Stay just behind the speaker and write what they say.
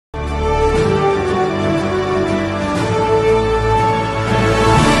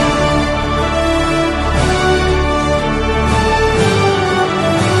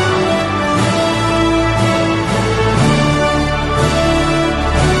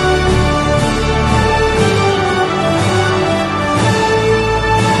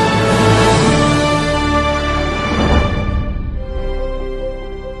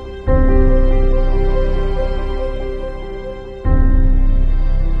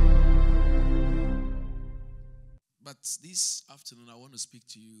But this afternoon, I want to speak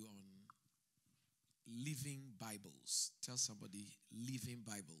to you on living Bibles. Tell somebody, living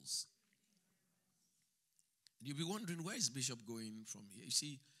Bibles. You'll be wondering, where is Bishop going from here? You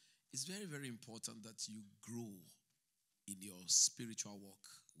see, it's very, very important that you grow in your spiritual walk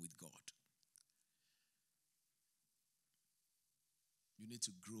with God. You need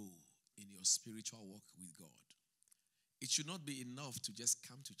to grow in your spiritual walk with God. It should not be enough to just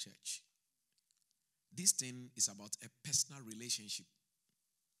come to church. This thing is about a personal relationship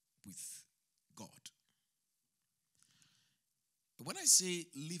with God. When I say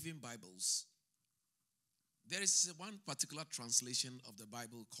living Bibles, there is one particular translation of the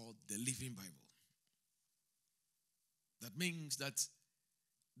Bible called the Living Bible. That means that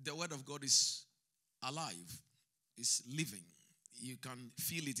the Word of God is alive, is living. You can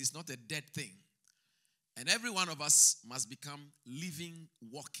feel it. It's not a dead thing. And every one of us must become living,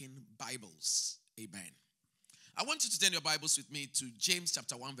 walking Bibles. Amen. I want you to turn your Bibles with me to James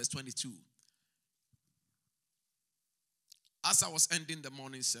chapter 1 verse 22. As I was ending the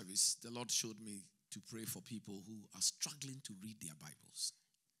morning service, the Lord showed me to pray for people who are struggling to read their Bibles.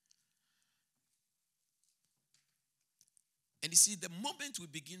 And you see, the moment we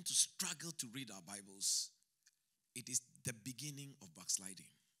begin to struggle to read our Bibles, it is the beginning of backsliding.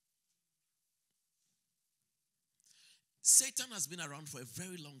 Satan has been around for a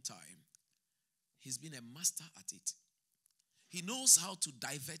very long time. He's been a master at it. He knows how to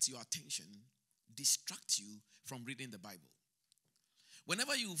divert your attention, distract you from reading the Bible.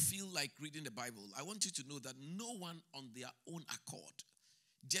 Whenever you feel like reading the Bible, I want you to know that no one on their own accord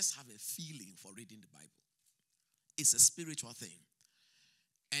just have a feeling for reading the Bible. It's a spiritual thing.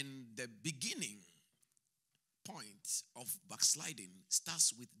 And the beginning point of backsliding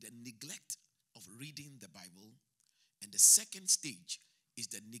starts with the neglect of reading the Bible. And the second stage is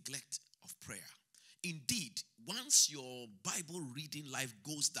the neglect of prayer. Indeed, once your Bible reading life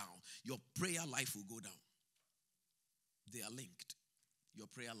goes down, your prayer life will go down. They are linked. Your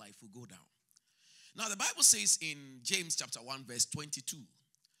prayer life will go down. Now, the Bible says in James chapter 1 verse 22,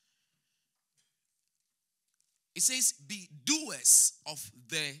 it says, be doers of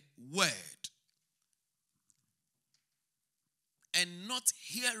the word and not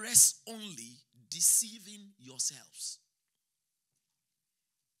hearers only, deceiving yourselves.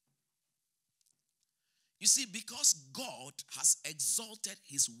 You see, because God has exalted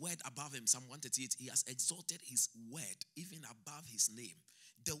his word above him, Psalm 138, he has exalted his word even above his name.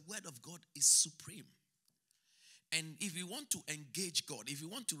 The word of God is supreme. And if you want to engage God, if you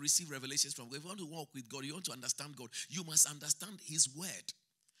want to receive revelations from God, if you want to walk with God, you want to understand God, you must understand his word.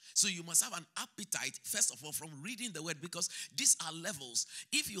 So you must have an appetite, first of all, from reading the word, because these are levels.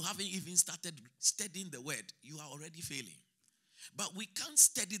 If you haven't even started studying the word, you are already failing. But we can't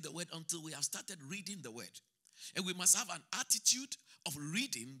study the word until we have started reading the word. And we must have an attitude of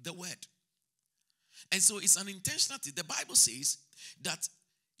reading the word. And so it's an intentionality. The Bible says that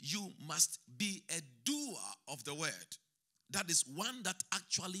you must be a doer of the word. That is one that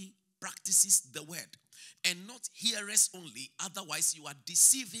actually practices the word. And not hearers only. Otherwise, you are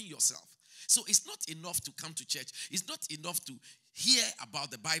deceiving yourself. So it's not enough to come to church. It's not enough to hear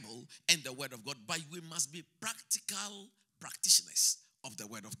about the Bible and the word of God. But we must be practical practitioners of the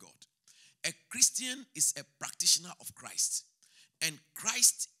word of God. A Christian is a practitioner of Christ. And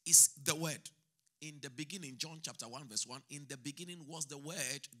Christ is the word. In the beginning, John chapter 1 verse 1, in the beginning was the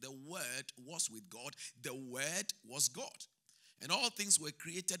word was with God, the word was God. And all things were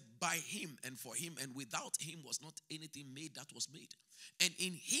created by him and for him, and without him was not anything made that was made. And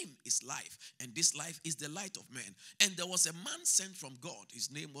in him is life, and this life is the light of men. And there was a man sent from God,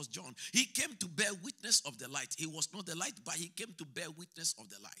 his name was John. He came to bear witness of the light. He was not the light, but he came to bear witness of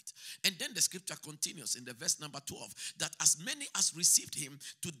the light. And then the scripture continues in the verse number 12, that as many as received him,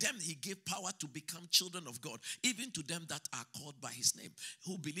 to them he gave power to become children of God, even to them that are called by his name,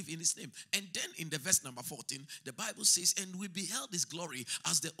 who believe in his name. And then in the verse number 14, the Bible says, and we beheld his glory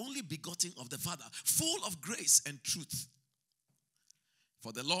as the only begotten of the Father, full of grace and truth.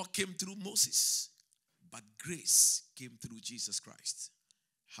 For the law came through Moses, but grace came through Jesus Christ.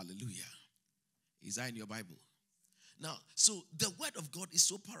 Hallelujah. Is that in your Bible? Now, so the word of God is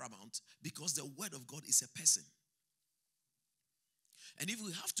so paramount because the word of God is a person. And if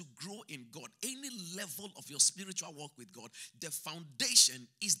we have to grow in God, any level of your spiritual walk with God, the foundation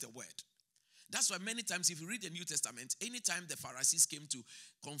is the word. That's why many times if you read the New Testament, anytime the Pharisees came to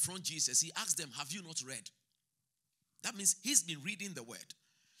confront Jesus, he asked them, have you not read? That means he's been reading the word.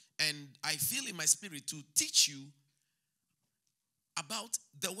 And I feel in my spirit to teach you about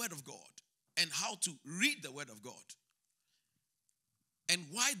the word of God and how to read the word of God. And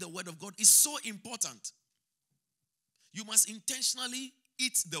why the word of God is so important. You must intentionally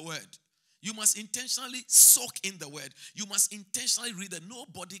eat the word. You must intentionally soak in the word. You must intentionally read it.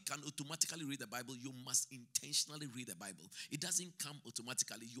 Nobody can automatically read the Bible. You must intentionally read the Bible. It doesn't come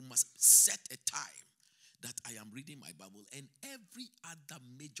automatically. You must set a time that I am reading my Bible, and every other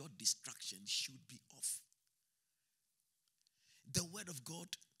major distraction should be off. The word of God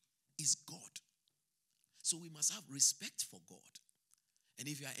is God. So we must have respect for God. And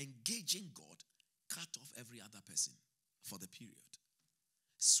if you are engaging God, cut off every other person for the period.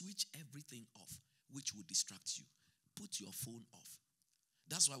 Switch everything off which will distract you. Put your phone off.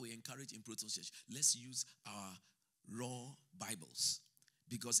 That's why we encourage in Protons Church, let's use our raw Bibles.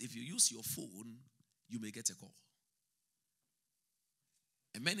 Because if you use your phone, you may get a call.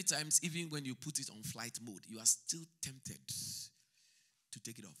 And many times, even when you put it on flight mode, you are still tempted to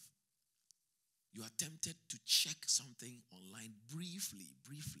take it off. You are tempted to check something online briefly.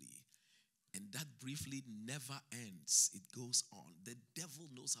 And that briefly never ends. It goes on. The devil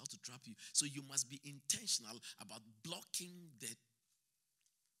knows how to trap you. So you must be intentional about blocking the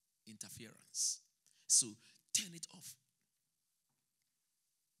interference. So turn it off.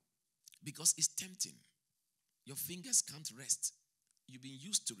 Because it's tempting. Your fingers can't rest. You've been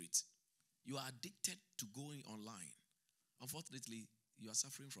used to it. You are addicted to going online. Unfortunately, you are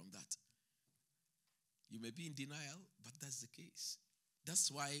suffering from that. You may be in denial, but that's the case.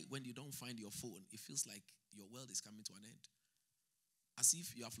 That's why when you don't find your phone, it feels like your world is coming to an end. As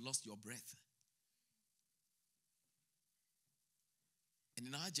if you have lost your breath. And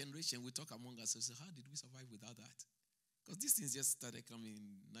in our generation, we talk among ourselves, so how did we survive without that? Because these things just started coming in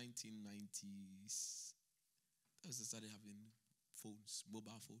 1990s. That's when we started having phones,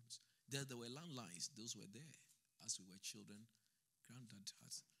 mobile phones. There were landlines. Those were there as we were children. Granddad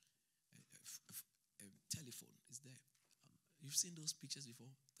has a telephone. Is there. You've seen those pictures before?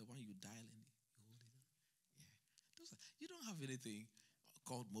 The one you dial and you hold it. Yeah. You don't have anything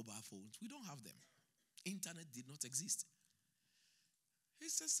called mobile phones. We don't have them. Internet did not exist. It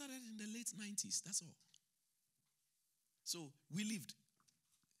just started in the late 90s. That's all. So we lived.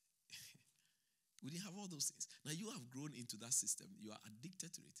 We didn't have all those things. Now you have grown into that system. You are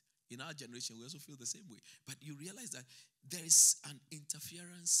addicted to it. In our generation, we also feel the same way. But you realize that there is an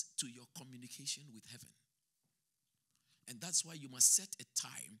interference to your communication with heaven. And that's why you must set a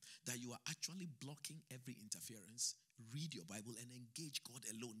time that you are actually blocking every interference. Read your Bible and engage God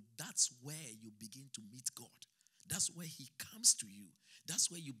alone. That's where you begin to meet God. That's where he comes to you.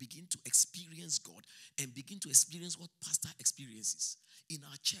 That's where you begin to experience God and begin to experience what pastor experiences. In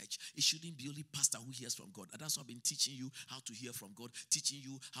our church, it shouldn't be only pastor who hears from God. And that's why I've been teaching you how to hear from God, teaching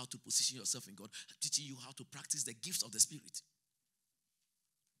you how to position yourself in God, teaching you how to practice the gifts of the Spirit.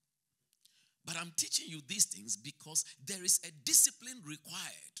 But I'm teaching you these things because there is a discipline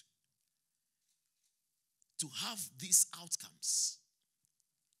required to have these outcomes.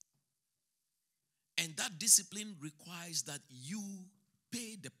 And that discipline requires that you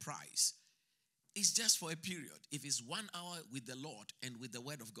pay the price. It's just for a period. If it's 1 hour with the Lord and with the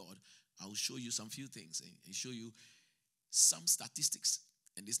word of God, I will show you some few things and show you some statistics.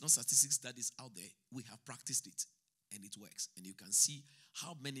 And it's not statistics that is out there. We have practiced it and it works. And you can see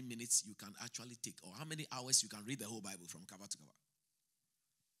how many minutes you can actually take or how many hours you can read the whole Bible from cover to cover.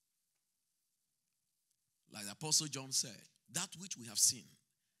 Like the Apostle John said, that which we have seen,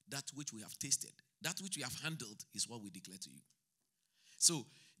 that which we have tasted, that which we have handled is what we declare to you. So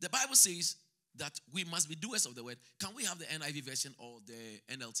the Bible says that we must be doers of the word. Can we have the NIV version or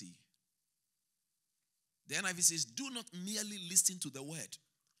the NLT? The NIV says, do not merely listen to the word,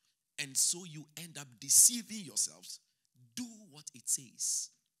 and so you end up deceiving yourselves. Do what it says.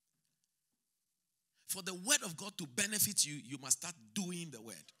 For the word of God to benefit you, you must start doing the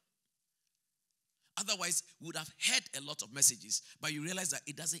word. Otherwise, we would have heard a lot of messages, but you realize that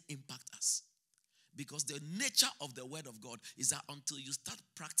it doesn't impact us. Because the nature of the word of God is that until you start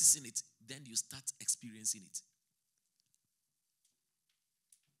practicing it, then you start experiencing it.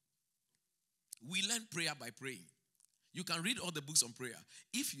 We learn prayer by praying. You can read all the books on prayer.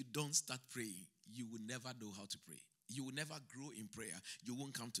 If you don't start praying, you will never know how to pray. You will never grow in prayer. You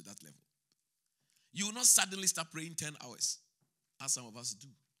won't come to that level. You will not suddenly start praying 10 hours, as some of us do.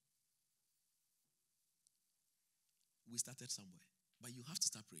 We started somewhere. But you have to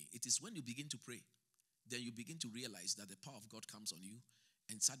start praying. It is when you begin to pray, then you begin to realize that the power of God comes on you,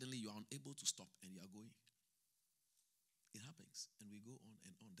 and suddenly you are unable to stop and you are going. It happens, and we go on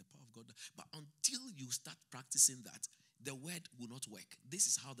and on. The power of God. But until you start practicing that, the word will not work. This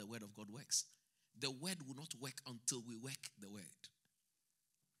is how the word of God works. The word will not work until we work the word.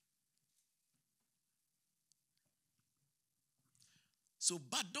 So,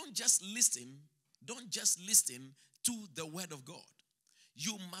 but don't just listen Don't just listen to the word of God.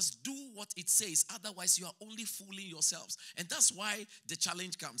 You must do what it says. Otherwise, you are only fooling yourselves. And that's why the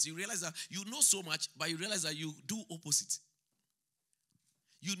challenge comes. You realize that you know so much, but you realize that you do opposite.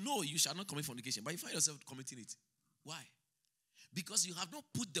 You know you shall not commit fornication, but you find yourself committing it. Why? Because you have not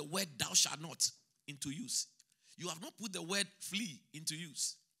put the word thou shalt not into use. You have not put the word flee into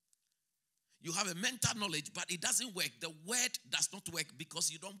use. You have a mental knowledge, but it doesn't work. The word does not work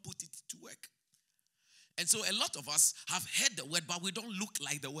because you don't put it to work. And so a lot of us have heard the word, but we don't look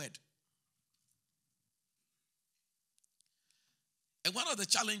like the word. And one of the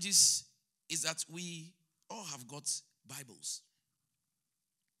challenges is that we all have got Bibles.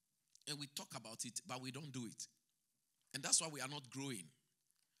 And we talk about it, but we don't do it. And that's why we are not growing.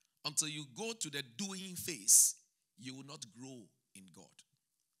 Until you go to the doing phase, you will not grow in God.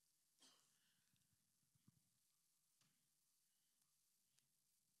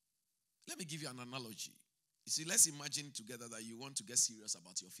 Let me give you an analogy. You see, let's imagine together that you want to get serious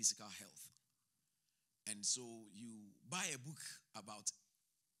about your physical health. And so you buy a book about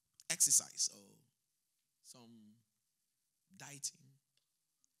exercise or some dieting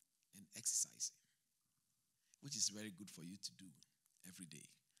and exercising, which is very good for you to do every day.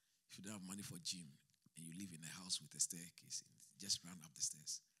 If you don't have money for gym and you live in a house with a staircase, just run up the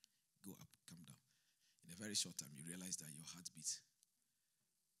stairs, go up, come down. In a very short time, you realize that your heart beats.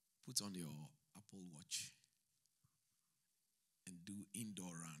 Put on your Apple Watch and do indoor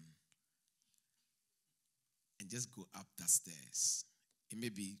run and just go up the stairs. It may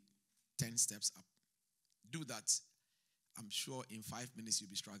be 10 steps up. Do that. I'm sure in 5 minutes you'll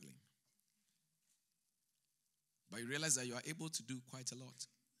be struggling. But you realize that you are able to do quite a lot.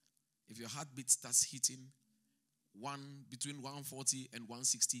 If your heartbeat starts hitting between 140 and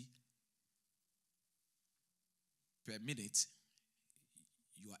 160 per minute,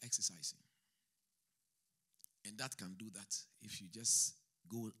 you are exercising. And that can do that if you just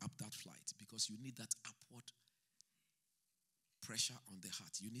go up that flight, because you need that upward pressure on the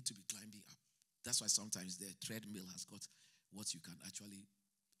heart. You need to be climbing up. That's why sometimes the treadmill has got what you can actually,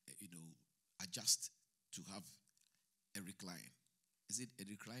 adjust to have a recline. Is it a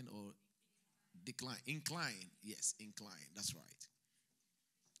recline or decline? Incline. Yes, incline. That's right.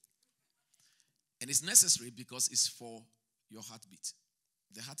 And it's necessary because it's for your heartbeat.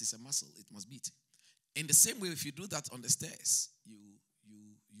 The heart is a muscle. It must beat. In the same way, if you do that on the stairs,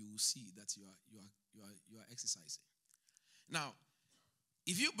 you see that you are exercising. Now,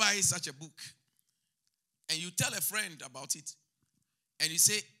 if you buy such a book and you tell a friend about it, and you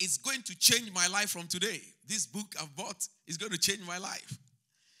say, it's going to change my life from today. This book I've bought is going to change my life.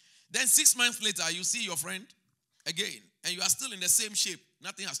 Then 6 months later, you see your friend again, and you are still in the same shape.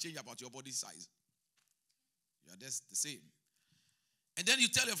 Nothing has changed about your body size. You are just the same. And then you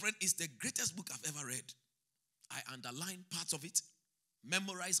tell your friend, it's the greatest book I've ever read. I underlined parts of it,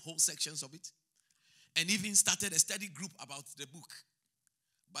 memorized whole sections of it, and even started a study group about the book.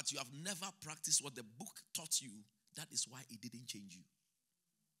 But you have never practiced what the book taught you. That is why it didn't change you.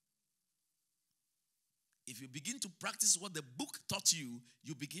 If you begin to practice what the book taught you,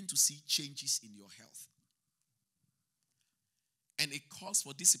 you begin to see changes in your health. And it calls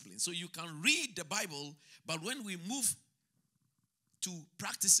for discipline. So you can read the Bible, but when we move to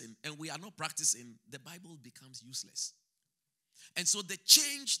practicing and we are not practicing, the Bible becomes useless. And so the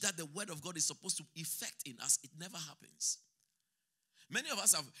change that the Word of God is supposed to effect in us, it never happens. Many of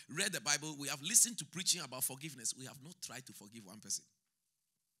us have read the Bible, we have listened to preaching about forgiveness. We have not tried to forgive one person.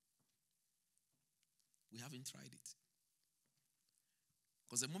 We haven't tried it.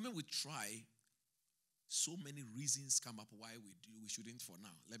 Because the moment we try, so many reasons come up why we shouldn't for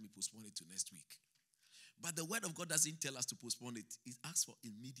now. Let me postpone it to next week. But the Word of God doesn't tell us to postpone it. It asks for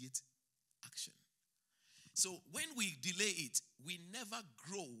immediate action. So when we delay it, we never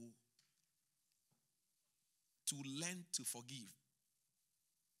grow to learn to forgive.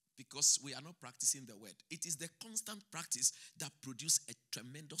 Because we are not practicing the word. It is the constant practice that produces a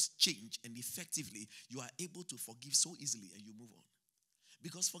tremendous change, and effectively you are able to forgive so easily and you move on.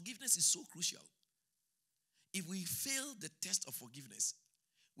 Because forgiveness is so crucial. If we fail the test of forgiveness,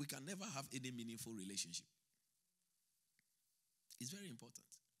 we can never have any meaningful relationship. It's very important.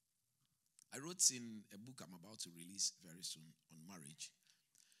 I wrote in a book I'm about to release very soon on marriage.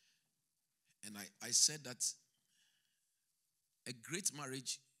 And I said that a great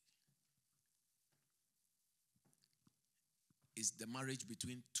marriage is the marriage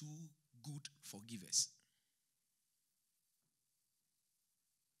between two good forgivers.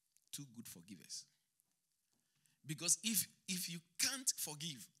 Two good forgivers. Because if you can't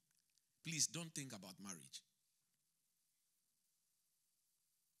forgive, please don't think about marriage.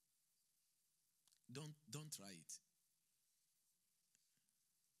 Don't try it.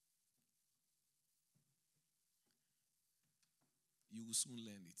 You will soon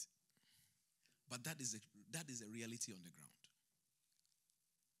learn it. But that is a reality on the ground.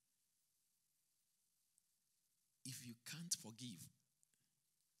 If you can't forgive,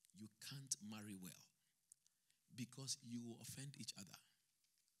 you can't marry well, because you will offend each other.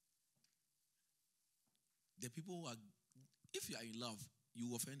 The people who are, if you are in love, you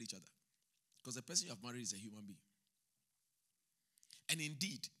will offend each other, because the person you have married is a human being. And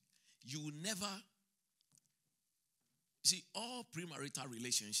indeed, you will never, see, all premarital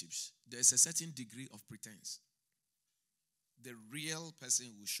relationships, there's a certain degree of pretense. The real person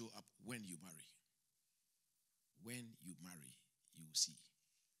will show up when you marry. When you marry, you will see.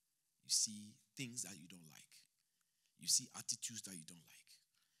 You see things that you don't like. You see attitudes that you don't like.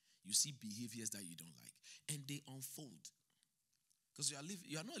 You see behaviors that you don't like. And they unfold. Because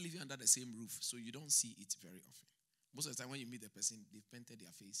you are not living under the same roof, so you don't see it very often. Most of the time when you meet the person, they've painted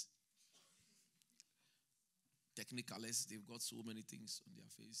their face. Technicalists, they've got so many things on their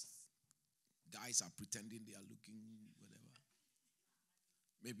face. Guys are pretending they are looking whatever.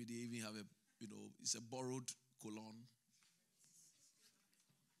 Maybe they even have it's a borrowed cologne.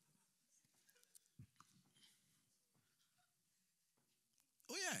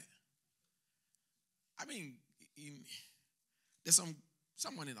 Oh yeah. I mean, there's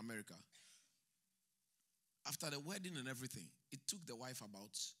someone in America. After the wedding and everything, it took the wife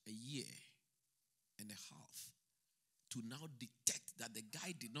about a year and a half to now detect that the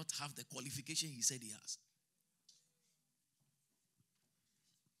guy did not have the qualification he said he has.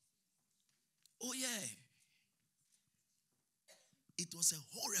 Oh yeah. It was a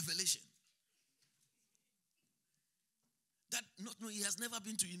whole revelation. That he has never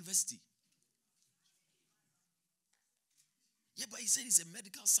been to university. Yeah, but he said he's a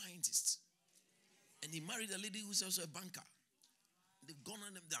medical scientist. And he married a lady who's also a banker. They've gone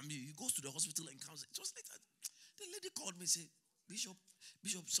on them. He goes to the hospital and comes. It was later. The lady called me and said, Bishop,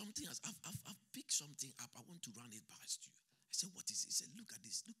 something has, I've picked something up. I want to run it past you. I said, what is it? He said, look at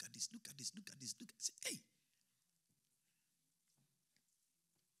this, look at this, look at this, look at this, look at this. I said, hey.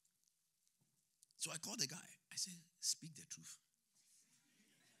 So I called the guy. I said, speak the truth.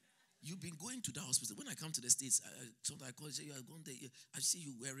 You've been going to the hospital. When I come to the States, sometimes I call and say, you are going there. I see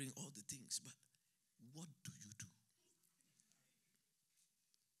you wearing all the things, but what do you do?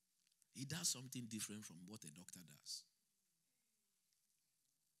 He does something different from what a doctor does.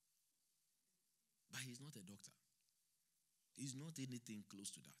 But he's not a doctor. He's not anything close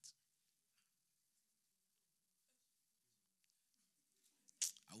to that.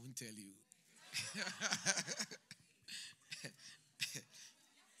 I won't tell you.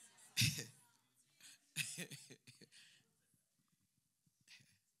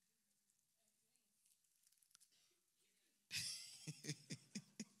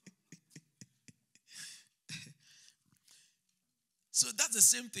 So that's the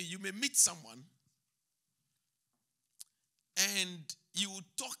same thing. You may meet someone and you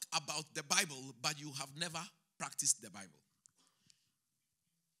talk about the Bible, but you have never practiced the Bible.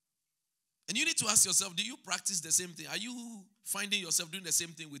 And you need to ask yourself, do you practice the same thing? Are you finding yourself doing the same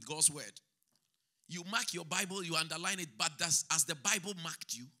thing with God's word? You mark your Bible, you underline it, but has the Bible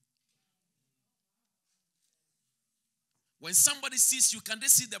marked you? When somebody sees you, can they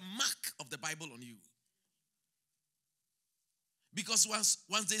see the mark of the Bible on you? Because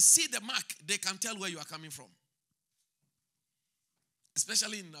once they see the mark, they can tell where you are coming from.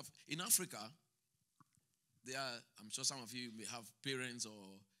 Especially in Africa, I'm sure some of you may have parents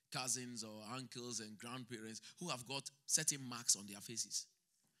or cousins or uncles and grandparents who have got certain marks on their faces.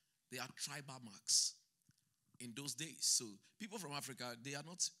 They are tribal marks in those days. So people from Africa, they are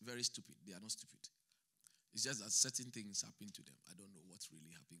not very stupid. They are not stupid. It's just that certain things happen to them. I don't know what's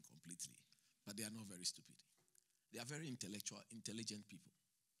really happening completely. But they are not very stupid. They are very intelligent people.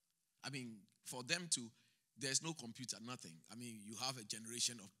 I mean, for them there's no computer, nothing. I mean, you have a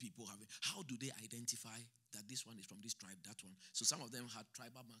generation of people how do they identify that this one is from this tribe, that one? So some of them had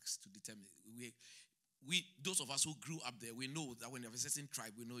tribal marks to determine. Those of us who grew up there, we know that when you have a certain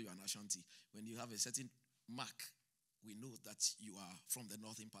tribe, we know you're an Ashanti. When you have a certain mark, we know that you are from the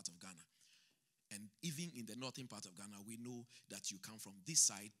northern part of Ghana. And even in the northern part of Ghana, we know that you come from this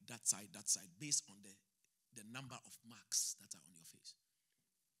side, that side, based on the number of marks that are on your face.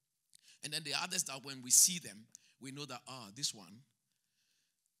 And then the others that when we see them, we know that, this one,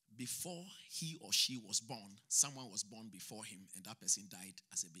 before he or she was born, someone was born before him, and that person died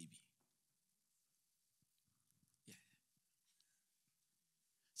as a baby. Yeah.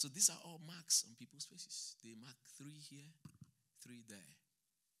 So these are all marks on people's faces. They mark 3 here, 3 there.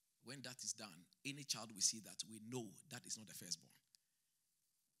 when that is done, any child we see that, we know that is not the firstborn.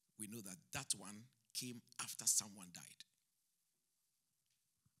 We know that that one came after someone died.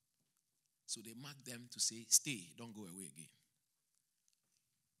 So they mark them to say, stay, don't go away again.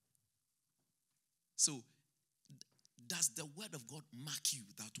 So, does the word of God mark you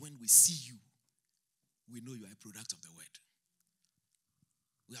that when we see you, we know you are a product of the word?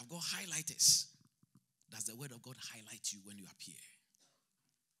 We have got highlighters. Does the word of God highlight you when you appear?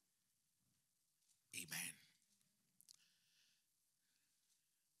 Amen.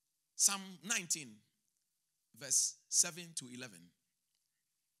 Psalm 19, verse 7 to 11.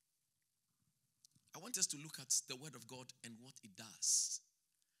 I want us to look at the word of God and what it does,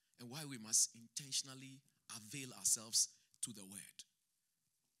 and why we must intentionally avail ourselves to the word.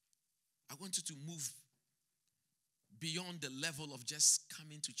 I want you to move beyond the level of just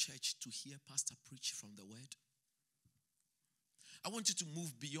coming to church to hear pastor preach from the word. I want you to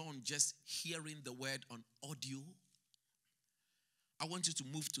move beyond just hearing the word on audio. I want you to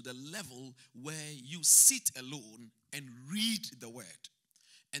move to the level where you sit alone and read the word.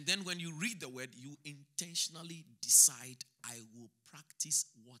 And then when you read the word, you intentionally decide, I will practice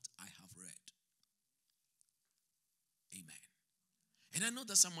what I have read. Amen. And I know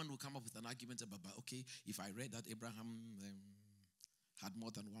that someone will come up with an argument about, okay, if I read that Abraham had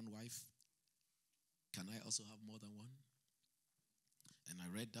more than one wife, can I also have more than one? And I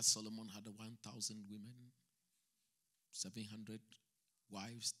read that Solomon had 1,000 women, 700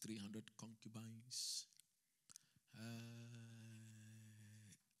 wives, 300 concubines. I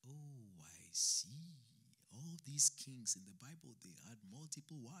see. All these kings in the Bible, they had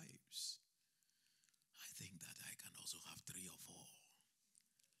multiple wives. I think that I can also have 3 or 4.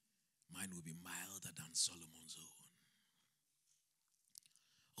 Mine will be milder than Solomon's own.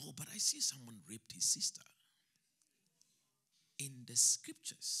 Oh, but I see someone raped his sister. In the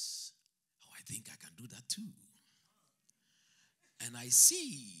scriptures, I think I can do that too. And I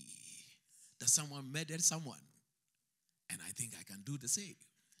see that someone murdered someone, and I think I can do the same.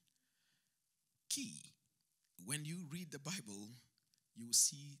 Key, when you read the Bible, you will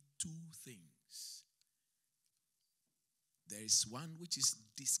see 2 things. There is one which is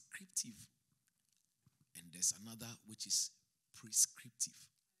descriptive, and there's another which is prescriptive.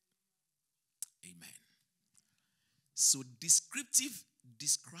 Amen. So descriptive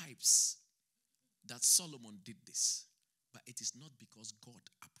describes that Solomon did this, but it is not because God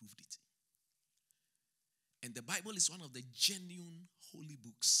approved it. And the Bible is one of the genuine holy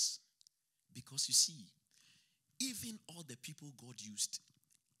books, because you see, even all the people God used,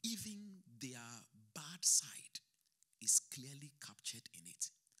 even their bad side is clearly captured in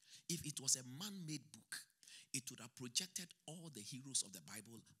it. If it was a man-made book, it would have projected all the heroes of the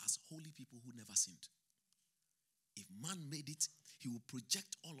Bible as holy people who never sinned. If man made it, he will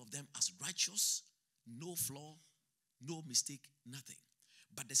project all of them as righteous, no flaw, no mistake, nothing.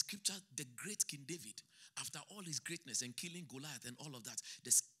 But the scripture, the great King David, after all his greatness and killing Goliath and all of that,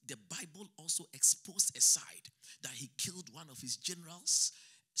 the Bible also exposed a side that he killed one of his generals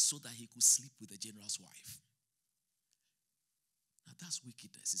so that he could sleep with the general's wife. Now that's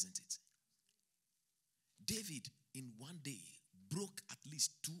wickedness, isn't it? David, in one day, broke at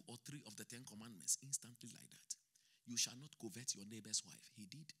least 2 or 3 of the 10 commandments instantly like that. You shall not covet your neighbor's wife. He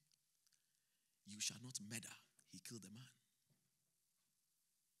did. You shall not murder. He killed the man.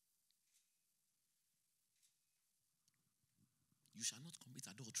 You shall not commit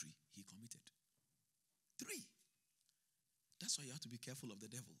adultery. He committed. 3. That's why you have to be careful of the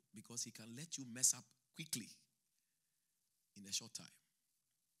devil, because he can let you mess up quickly in a short time.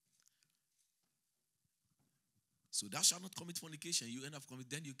 So thou shalt not commit fornication. You end up committing,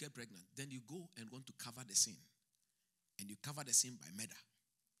 then you get pregnant. Then you go and want to cover the sin. And you cover the sin by murder.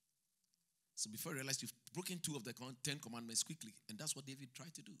 So before you realize, you've broken 2 of the 10 commandments quickly. And that's what David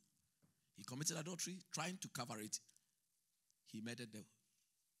tried to do. He committed adultery, trying to cover it. He murdered the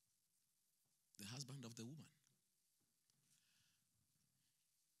husband of the woman.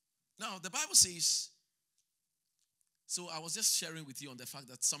 Now, the Bible says, so I was just sharing with you on the fact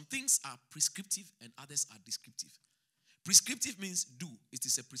that some things are prescriptive and others are descriptive. Prescriptive means do. It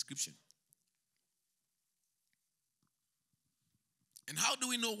is a prescription. And how do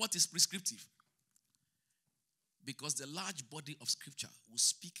we know what is prescriptive? Because the large body of scripture will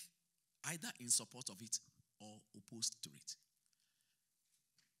speak either in support of it or opposed to it.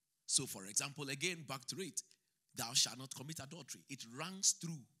 So, for example, again, back to it, thou shalt not commit adultery. It runs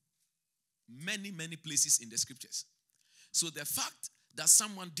through many, many places in the scriptures. So the fact that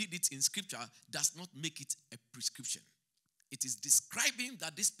someone did it in scripture does not make it a prescription. It is describing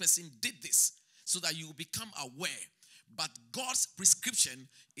that this person did this so that you will become aware. But God's prescription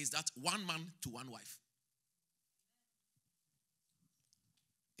is that one man to one wife.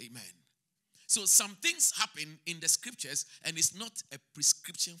 Amen. So some things happen in the scriptures and it's not a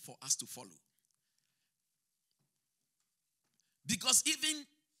prescription for us to follow. Because even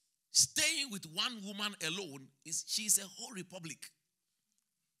staying with one woman alone, she's a whole republic.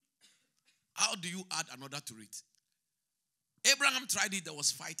 How do you add another to it? Abraham tried it, there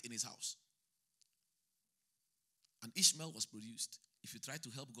was fight in his house. And Ishmael was produced. If you try to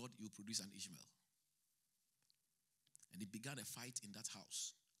help God, you produce an Ishmael. And it began a fight in that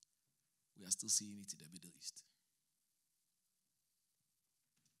house. We are still seeing it in the Middle East.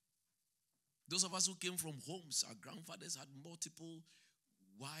 Those of us who came from homes, our grandfathers had multiple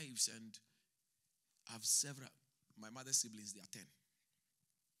wives, and I have several. My mother's siblings, they are 10.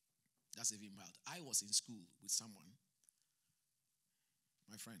 That's even mild. I was in school with someone,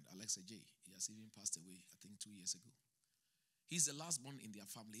 my friend Alexa J. He has even passed away, I think 2 years ago. He's the last born in their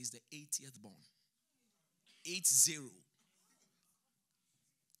family. He's the 80th born. 80.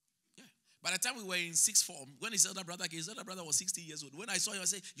 Yeah. By the time we were in sixth form, when his elder brother came, his elder brother was 60 years old. When I saw him, I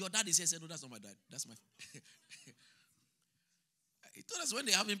said, your dad is here. I said, no, that's not my dad. That's my He told us when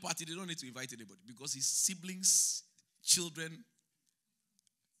they have a party, they don't need to invite anybody because his siblings, children,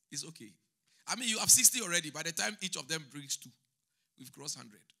 is okay. I mean, you have 60 already. By the time each of them brings 2, we've crossed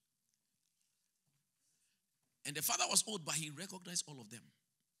 100. And the father was old, but he recognized all of them.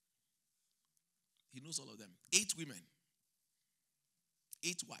 He knows all of them. 8 women,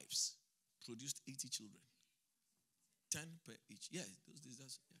 8 wives, produced 80 children. 10 per each. Yeah, yeah.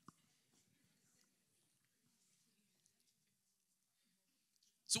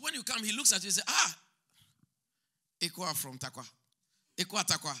 So when you come, he looks at you and says, Ekwa from Takwa. Ekwa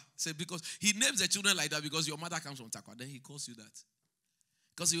Takwa. Say, because he names the children like that because your mother comes from Takwa. Then he calls you that.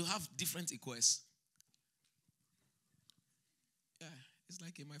 Because you have different Ekwas. Yeah, it's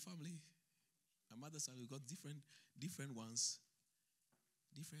like in my family. My mother's side, we got different ones.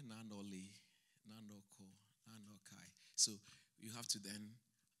 Different Nandole, Nandoko, Nandokai. So you have to then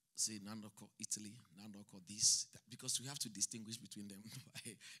say Nandoko Italy, Nandoko this, that, because we have to distinguish between them.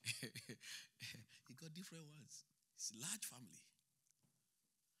 You got different ones. It's a large family.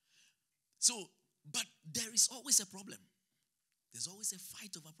 So, but there is always a problem. There's always a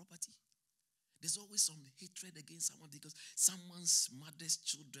fight over property. There's always some hatred against someone because someone's mother's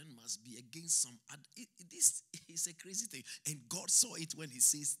children must be against some other. This is a crazy thing. And God saw it when he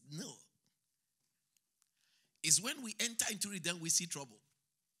says no. It's when we enter into it, then we see trouble.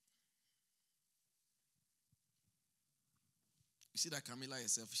 You see that Camilla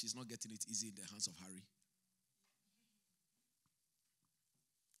herself, she's not getting it easy in the hands of Harry.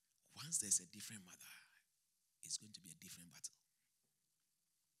 Once there's a different mother, it's going to be a different battle.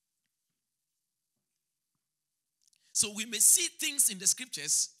 So we may see things in the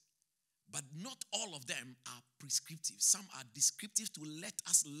scriptures, but not all of them are prescriptive. Some are descriptive to let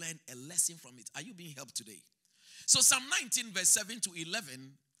us learn a lesson from it. Are you being helped today? So Psalm 19 verse 7 to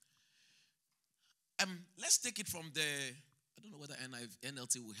 11. Let's take it from the, I don't know whether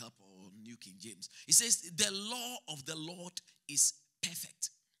NLT will help or New King James. It says, the law of the Lord is perfect.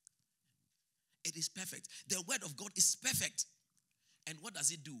 It is perfect. The word of God is perfect. And what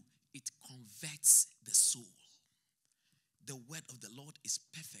does it do? It converts the soul. The word of the Lord is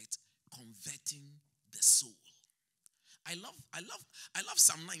perfect, converting the soul. I love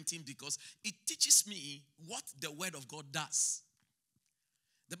Psalm 19 because it teaches me what the word of God does.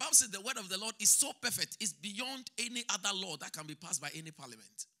 The Bible says the word of the Lord is so perfect, it's beyond any other law that can be passed by any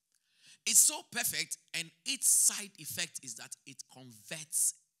parliament. It's so perfect, and its side effect is that it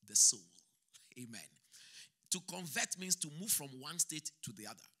converts the soul. Amen. To convert means to move from one state to the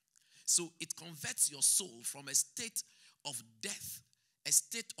other. So it converts your soul from a state of death, a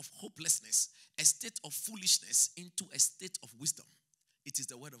state of hopelessness, a state of foolishness into a state of wisdom. It is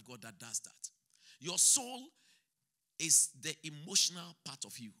the word of God that does that. Your soul is the emotional part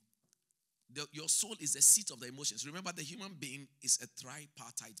of you. Your soul is the seat of the emotions. Remember, the human being is a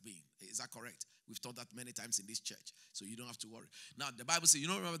tripartite being. Is that correct? We've taught that many times in this church, so you don't have to worry. Now, the Bible says,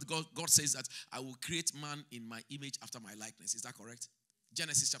 remember God says that I will create man in my image after my likeness. Is that correct?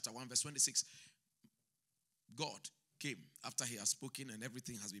 Genesis chapter 1 verse 26. God came after he has spoken and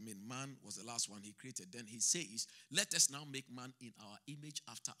everything has been made. Man was the last one he created. Then he says, let us now make man in our image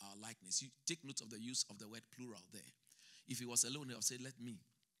after our likeness. You take note of the use of the word plural there. If he was alone, he would have said, let me.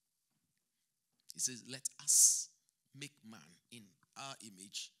 He says, let us make man in our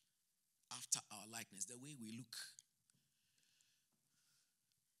image after our likeness, the way we look.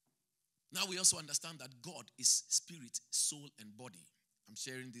 Now we also understand that God is spirit, soul, and body. I'm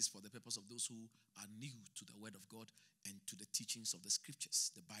sharing this for the purpose of those who are new to the word of God and to the teachings of the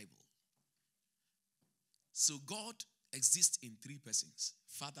scriptures, the Bible. So God exists in three persons,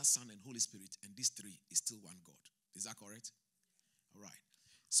 Father, Son, and Holy Spirit, and these three is still one God. Is that correct? All right.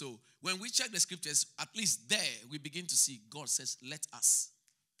 So when we check the scriptures, at least there we begin to see God says, let us.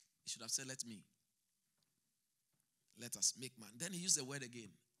 He should have said, let me. Let us make man. Then he used the word again,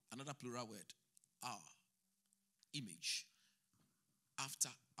 another plural word, our image, after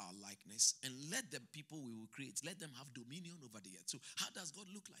our likeness, and let the people we will create, let them have dominion over the earth. So how does God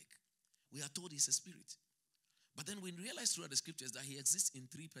look like? We are told he's a spirit. But then we realize throughout the scriptures that he exists in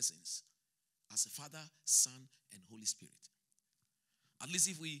three persons, as a Father, Son, and Holy Spirit. At least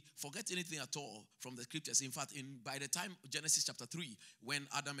if we forget anything at all from the scriptures, in fact, by the time Genesis chapter 3, when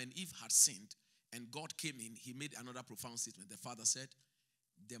Adam and Eve had sinned, and God came in, he made another profound statement. The Father said,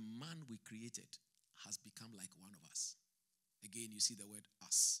 the man we created has become like one of us. Again, you see the word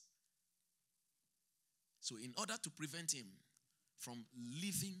us. So in order to prevent him from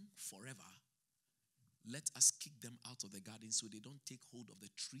living forever, let us kick them out of the garden so they don't take hold of the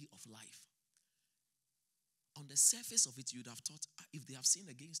tree of life. On the surface of it, you'd have thought, if they have sinned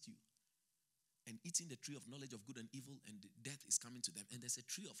against you and eating the tree of knowledge of good and evil, and death is coming to them, and there's a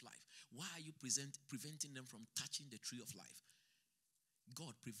tree of life, why are you preventing them from touching the tree of life?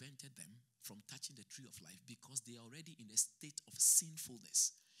 God prevented them from touching the tree of life because they are already in a state of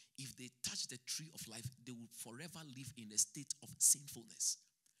sinfulness. If they touch the tree of life, they will forever live in a state of sinfulness.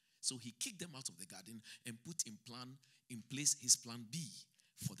 So he kicked them out of the garden and put in place his plan B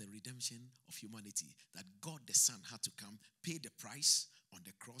for the redemption of humanity. That God the Son had to come, pay the price on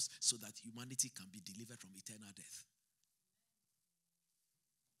the cross so that humanity can be delivered from eternal death.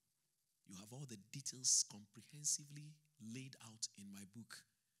 You have all the details comprehensively laid out in my book,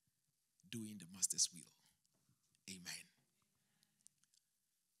 Doing the Master's Will. Amen.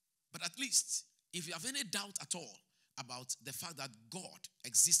 But at least, if you have any doubt at all about the fact that God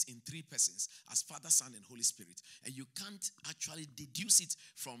exists in three persons as Father, Son, and Holy Spirit, and you can't actually deduce it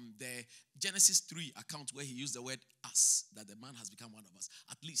from the Genesis 3 account where he used the word us, that the man has become one of us.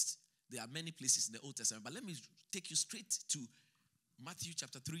 At least, there are many places in the Old Testament, but let me take you straight to Matthew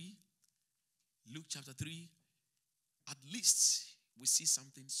chapter 3, Luke chapter 3. At least we see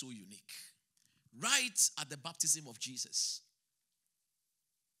something so unique. Right at the baptism of Jesus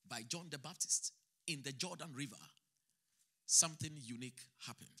by John the Baptist in the Jordan River, something unique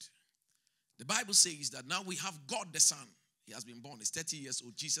happened. The Bible says that now we have God the Son. He has been born. He's 30 years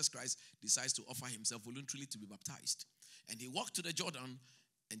old. Jesus Christ decides to offer himself voluntarily to be baptized. And he walked to the Jordan,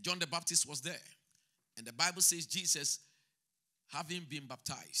 and John the Baptist was there. And the Bible says Jesus, having been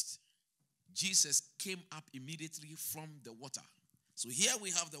baptized, Jesus came up immediately from the water. So here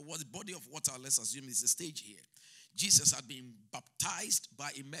we have the body of water. Let's assume it's the stage here. Jesus had been baptized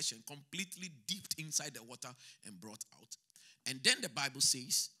by immersion, completely dipped inside the water and brought out. And then the Bible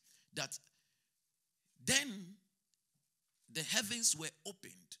says that then the heavens were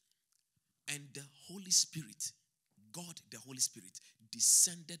opened and the Holy Spirit, God the Holy Spirit,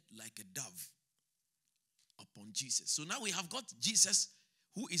 descended like a dove upon Jesus. So now we have got Jesus,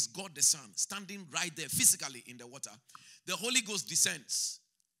 who is God the Son, standing right there physically in the water. The Holy Ghost descends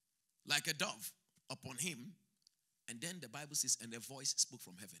like a dove upon him. And then the Bible says, and a voice spoke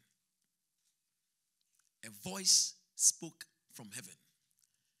from heaven. A voice spoke from heaven.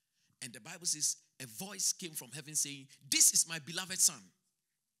 And the Bible says, a voice came from heaven saying, this is my beloved Son,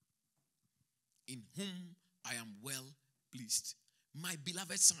 in whom I am well pleased. My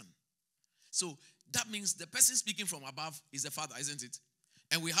beloved Son. So that means the person speaking from above is the Father, isn't it?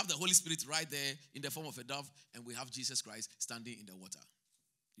 And we have the Holy Spirit right there in the form of a dove, and we have Jesus Christ standing in the water.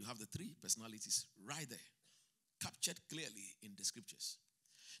 You have the three personalities right there, captured clearly in the scriptures.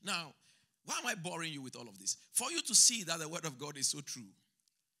 Now, why am I boring you with all of this? For you to see that the word of God is so true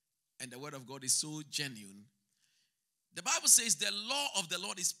and the word of God is so genuine. The Bible says the law of the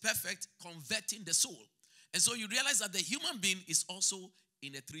Lord is perfect, converting the soul. And so you realize that the human being is also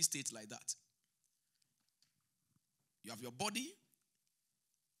in a three state like that. You have your body,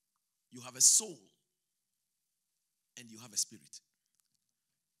 you have a soul, and you have a spirit.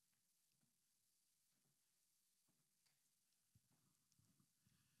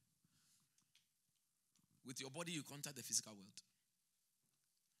 With your body, you contact the physical world.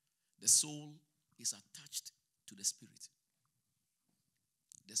 The soul is attached to the spirit.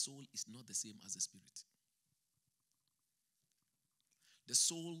 The soul is not the same as the spirit. The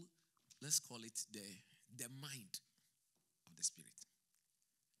soul, let's call it the mind of the spirit.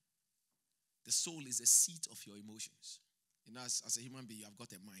 The soul is the seat of your emotions. You know, as a human being, you have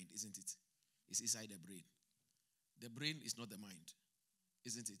got a mind, isn't it? It's inside the brain. The brain is not the mind.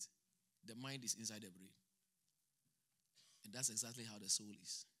 isn't it? The mind is inside the brain. And that's exactly how the soul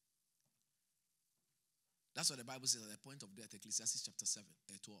is. That's what the Bible says at the point of death, Ecclesiastes chapter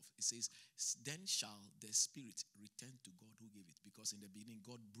 12. It says, then shall the spirit return to God who gave it. Because in the beginning,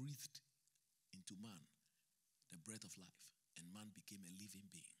 God breathed into man the breath of life. And man became a living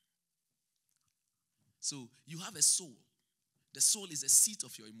being. So you have a soul. The soul is the seat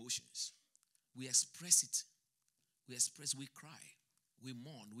of your emotions. We express it. We cry. We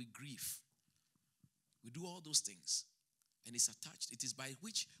mourn. We grieve. We do all those things. And it's attached. It is by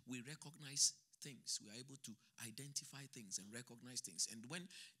which we recognize things. We are able to identify things and recognize things. And when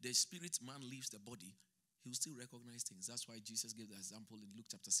the spirit man leaves the body, he will still recognize things. That's why Jesus gave the example in Luke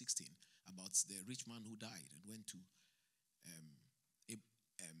chapter 16 about the rich man who died and went to,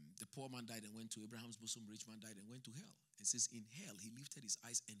 the poor man died and went to Abraham's bosom, rich man died and went to hell. It says in hell he lifted his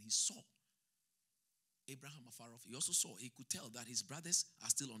eyes and he saw Abraham afar off. He also saw, he could tell that his brothers are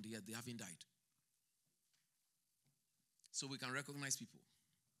still on the earth. They haven't died. So we can recognize people.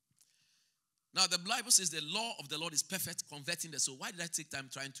 Now the Bible says the law of the Lord is perfect, converting the soul. Why did I take time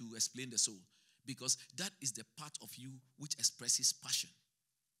trying to explain the soul? Because that is the part of you which expresses passion.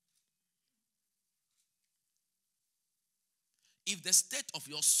 If the state of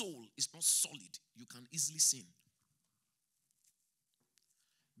your soul is not solid, you can easily sin.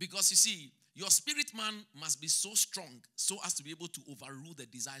 Because you see, your spirit man must be so strong so as to be able to overrule the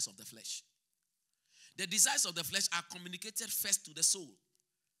desires of the flesh. The desires of the flesh are communicated first to the soul,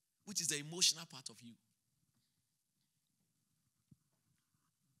 which is the emotional part of you.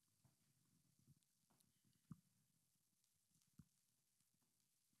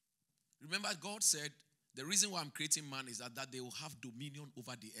 Remember, God said, the reason why I'm creating man is that they will have dominion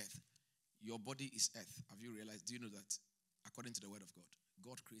over the earth. Your body is earth. Have you realized? Do you know that? According to the word of God,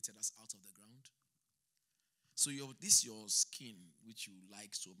 God created us out of the ground. So your skin, which you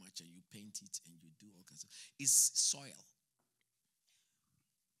like so much, and you paint it and you do all kinds of, is soil.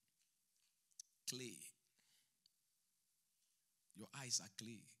 Clay. Your eyes are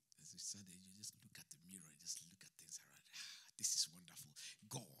clay. As you said, you just look at the mirror and just look at things around. This is wonderful.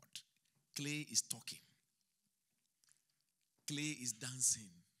 God. Clay is talking. Clay is dancing.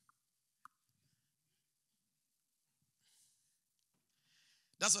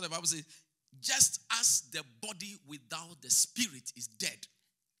 That's what the Bible says. Just as the body without the spirit is dead,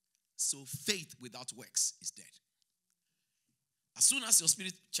 so faith without works is dead. As soon as your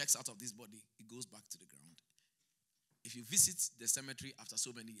spirit checks out of this body, it goes back to the ground. If you visit the cemetery after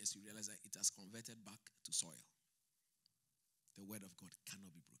so many years, you realize that it has converted back to soil. The word of God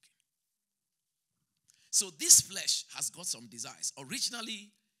cannot be broken. So this flesh has got some desires. Originally,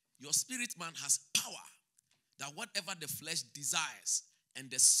 your spirit man has power that whatever the flesh desires and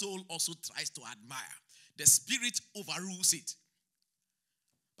the soul also tries to admire, the spirit overrules it.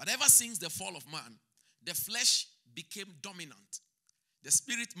 But ever since the fall of man, the flesh became dominant. The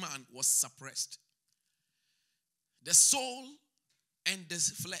spirit man was suppressed. The soul and the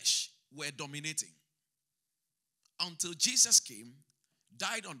flesh were dominating until Jesus came,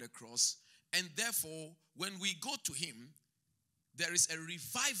 died on the cross, and therefore, when we go to him, there is a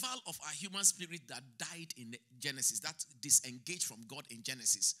revival of our human spirit that died in Genesis, that disengaged from God in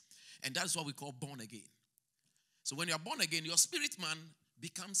Genesis. And that's what we call born again. So when you're born again, your spirit man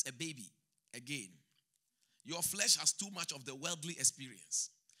becomes a baby again. Your flesh has too much of the worldly experience.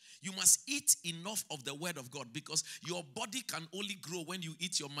 You must eat enough of the word of God because your body can only grow when you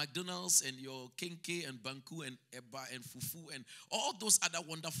eat your McDonald's and your kenke and banku and eba and fufu and all those other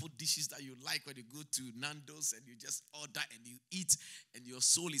wonderful dishes that you like when you go to Nando's and you just order and you eat and your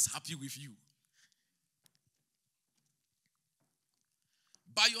soul is happy with you.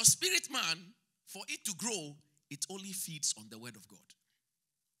 By your spirit man, for it to grow, it only feeds on the word of God.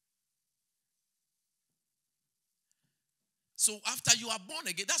 So after you are born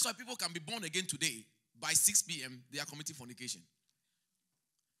again, that's why people can be born again today. By 6 p.m., they are committing fornication.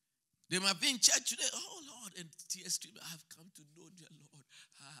 They might be in church today. Oh, Lord, and tears stream. I have come to know the Lord.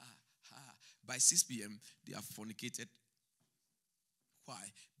 By 6 p.m., they have fornicated. Why?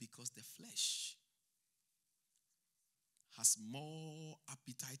 Because the flesh has more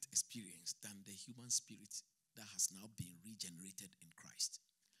appetite experience than the human spirit that has now been regenerated in Christ.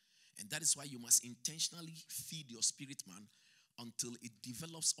 And that is why you must intentionally feed your spirit man until it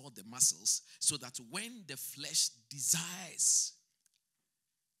develops all the muscles so that when the flesh desires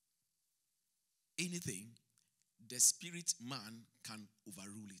anything, the spirit man can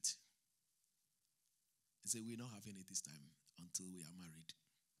overrule it. And say, we're not having it this time until we are married.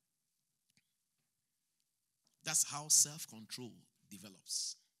 That's how self-control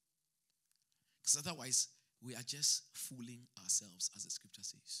develops. Because otherwise, We are just fooling ourselves, as the scripture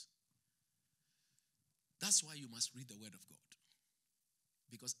says. That's why you must read the word of God.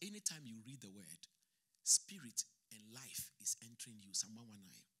 Because anytime you read the word, spirit and life is entering you. Psalm 119.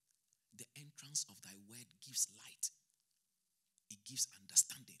 The entrance of thy word gives light. It gives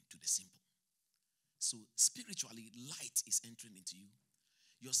understanding to the simple. So spiritually, light is entering into you.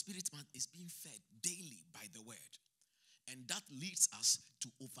 Your spirit man is being fed daily by the word. And that leads us to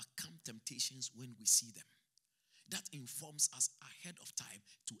overcome temptations when we see them. That informs us ahead of time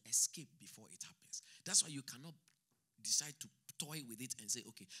to escape before it happens. That's why you cannot decide to toy with it and say,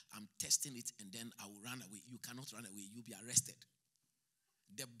 okay, I'm testing it and then I will run away. You cannot run away. You'll be arrested.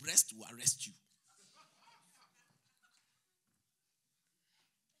 The breast will arrest you.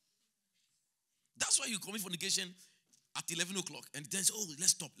 That's why you commit fornication at 11 o'clock and then say, oh,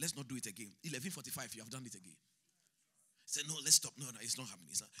 let's stop. Let's not do it again. 11:45, you have done it again. Say, no, let's stop. No, it's not happening.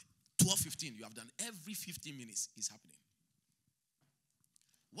 It's not. 12:15, you have done. Every 15 minutes is happening.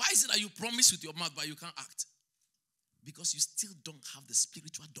 Why is it that you promise with your mouth but you can't act? Because you still don't have the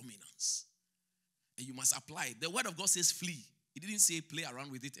spiritual dominance. And you must apply it. The word of God says flee. It didn't say play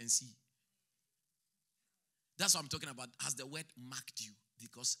around with it and see. That's what I'm talking about. Has the word marked you?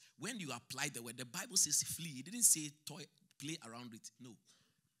 Because when you apply the word, the Bible says flee. It didn't say toy, play around with it. No.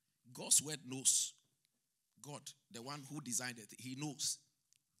 God's word knows. God, the one who designed it, he knows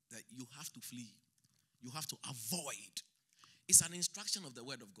that you have to flee. You have to avoid. It's an instruction of the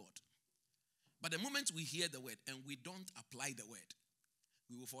word of God. But the moment we hear the word and we don't apply the word,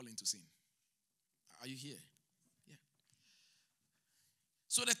 we will fall into sin. Are you here? Yeah.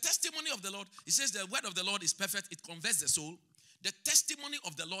 So the testimony of the Lord, it says the word of the Lord is perfect. It converts the soul. The testimony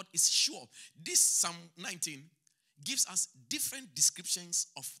of the Lord is sure. This Psalm 19 gives us different descriptions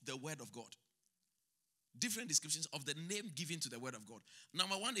of the word of God. Different descriptions of the name given to the word of God.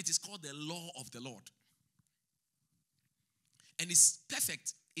 Number one, it is called the law of the Lord. And it's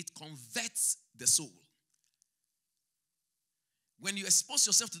perfect. It converts the soul. When you expose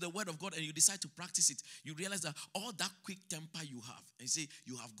yourself to the word of God and you decide to practice it, you realize that all that quick temper you have, and you say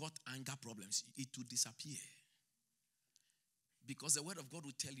you have got anger problems, it will disappear. Because the word of God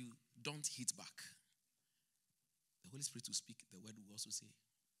will tell you, don't hit back. The Holy Spirit will speak. The word will also say,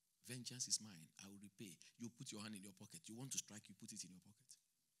 vengeance is mine, I will repay. You put your hand in your pocket. You want to strike, you put it in your pocket.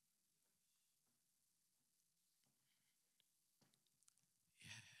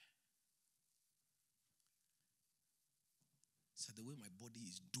 Yeah. So the way my body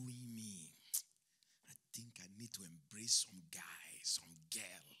is doing me, I think I need to embrace some guy, some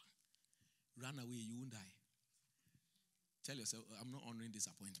girl. Run away, you won't die. Tell yourself, I'm not honoring this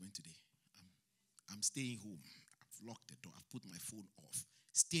appointment today. I'm staying home. I've locked the door. I've put my phone off.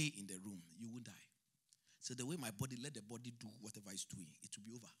 Stay in the room. You won't die. So the way my body, let the body do whatever it's doing. It will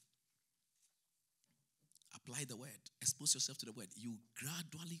be over. Apply the word. Expose yourself to the word. You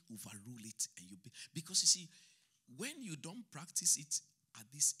gradually overrule it. Because you see, when you don't practice it at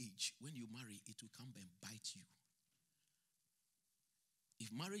this age, when you marry, it will come and bite you.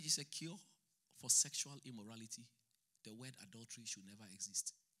 If marriage is a cure for sexual immorality, the word adultery should never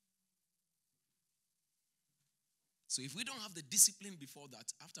exist. So if we don't have the discipline before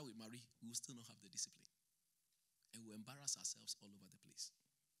that, after we marry, we will still not have the discipline. And we'll embarrass ourselves all over the place.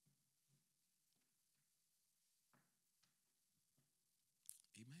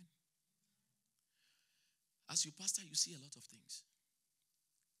 Amen. As you pastor, you see a lot of things.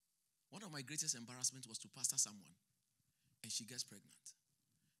 One of my greatest embarrassments was to pastor someone, and she gets pregnant.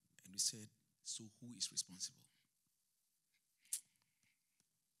 And we said, so who is responsible?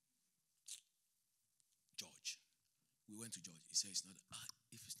 George. We went to George. He said, it's not,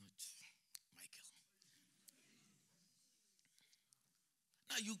 if it's not Michael.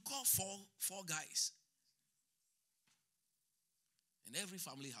 Now you call four guys. And every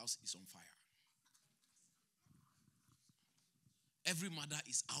family house is on fire. Every mother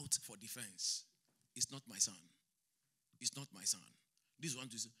is out for defense. It's not my son. It's not my son. This one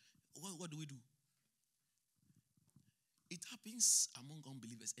to say, what do we do? It happens among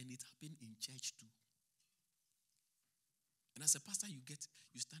unbelievers and it happened in church too. And as a pastor,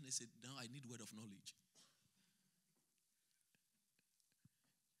 you stand and say, now I need word of knowledge.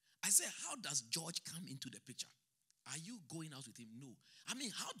 I say, how does George come into the picture? Are you going out with him? No. I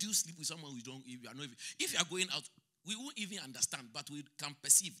mean, how do you sleep with someone if you are not? If you are going out, we won't even understand, but we can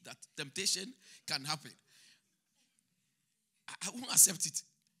perceive that temptation can happen. I won't accept it,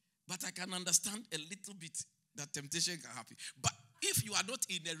 but I can understand a little bit that temptation can happen. But if you are not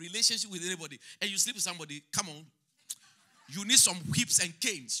in a relationship with anybody and you sleep with somebody, come on. You need some whips and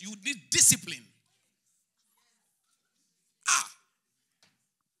canes. You need discipline.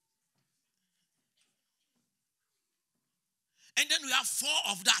 you have 4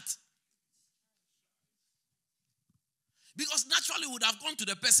 of that. Because naturally you would have gone to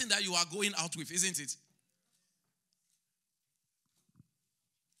the person that you are going out with, isn't it?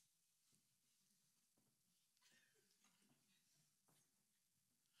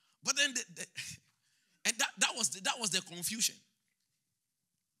 But then, and that was the confusion.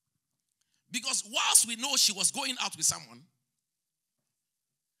 Because whilst we know she was going out with someone,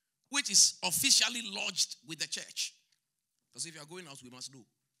 which is officially lodged with the church. Because if you are going out, we must know.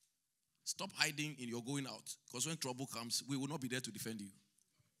 Stop hiding in your going out. Because when trouble comes, we will not be there to defend you.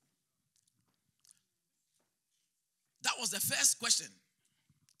 That was the first question.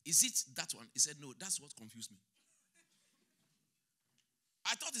 Is it that one? He said, no, that's what confused me.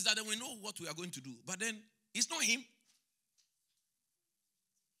 I thought it's that then we know what we are going to do. But then, it's not him.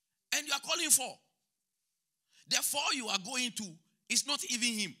 And you are calling 4. The 4 you are going to is not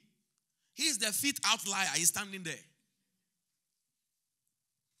even him. He is the 5th outlier. He's standing there.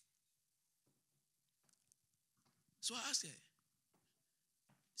 So I asked her,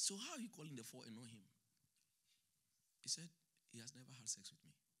 so how are you calling the 4 and not him? He said, he has never had sex with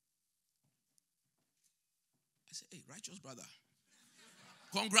me. I said, hey, righteous brother,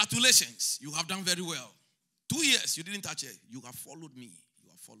 congratulations. You have done very well. 2 years, you didn't touch her. You have followed me. You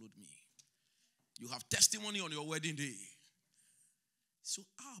have followed me. You have testimony on your wedding day. So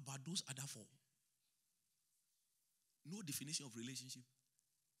how about those other 4? No definition of relationship.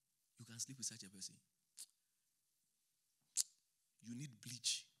 You can sleep with such a person. You need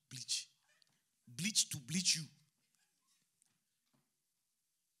bleach. Bleach to bleach you.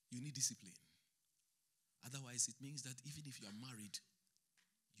 You need discipline. Otherwise, it means that even if you are married,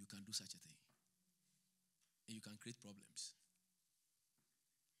 you can do such a thing. And you can create problems.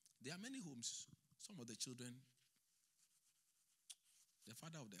 There are many homes. Some of the children, the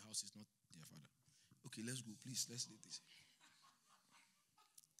father of the house is not their father. Okay, let's go. Please, let's do this.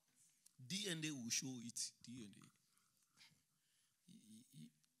 DNA will show it. DNA.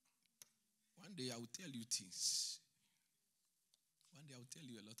 One day I will tell you things. One day I will tell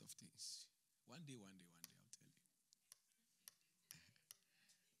you a lot of things. One day I'll tell you.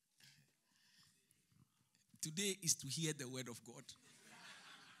 Today is to hear the word of God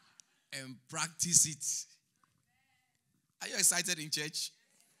and practice it. Are you excited in church?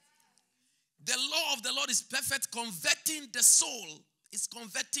 The law of the Lord is perfect, converting the soul. It's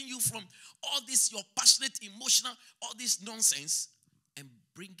converting you from all this, your passionate, emotional, all this nonsense, and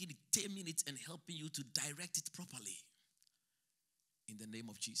bringing it, taming it, and helping you to direct it properly. In the name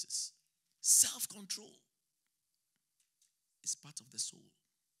of Jesus. Self-control is part of the soul.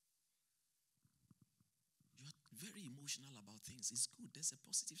 You are very emotional about things. It's good. There's a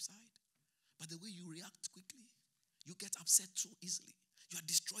positive side. But the way you react quickly, you get upset so easily. You are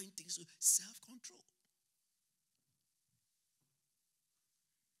destroying things. So self-control.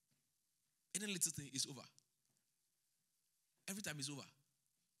 Any little thing is over. Every time it's over.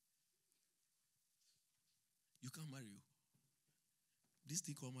 You can't marry you. This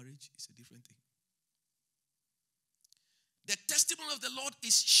thing called marriage is a different thing. The testimony of the Lord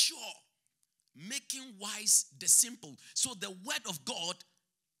is sure, making wise the simple. So the word of God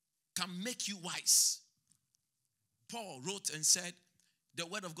can make you wise. Paul wrote and said, the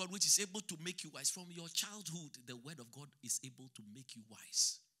word of God which is able to make you wise. From your childhood, the word of God is able to make you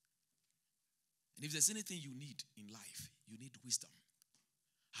wise. And if there's anything you need in life, you need wisdom.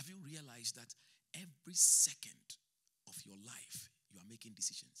 Have you realized that every second of your life, you are making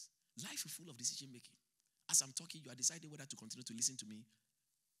decisions? Life is full of decision making. As I'm talking, you are deciding whether to continue to listen to me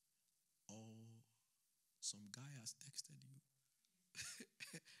or some guy has texted you.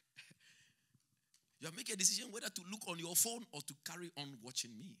 You are making a decision whether to look on your phone or to carry on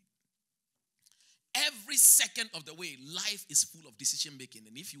watching me. Every second of the way, life is full of decision making.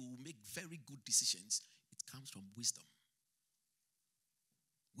 And if you make very good decisions, it comes from wisdom.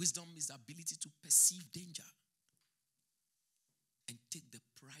 Wisdom is the ability to perceive danger and take the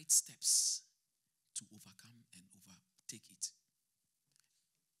right steps to overcome and overtake it.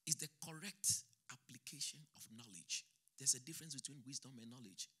 It's the correct application of knowledge. There's a difference between wisdom and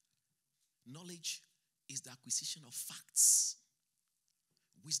knowledge. Knowledge is the acquisition of facts.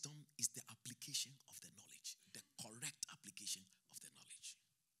 Wisdom is the application of the knowledge, the correct application of the knowledge.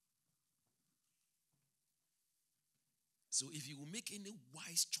 So if you will make any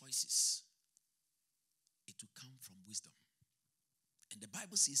wise choices, it will come from wisdom. And the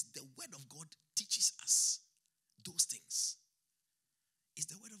Bible says the word of God teaches us those things. It's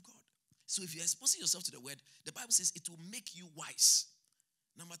the word of God. So if you're exposing yourself to the word, the Bible says it will make you wise.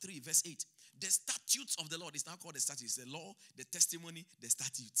 Number 3, verse 8. The statutes of the Lord is now called the statutes. The law, the testimony, the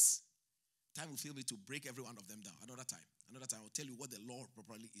statutes. Time will fail me to break every one of them down. Another time I'll tell you what the law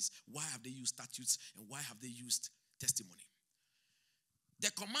properly is. Why have they used statutes and why have they used testimony?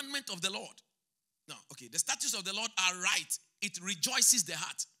 The commandment of the Lord. Now, okay, the statutes of the Lord are right. It rejoices the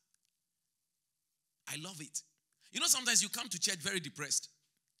heart. I love it. You know, sometimes you come to church very depressed.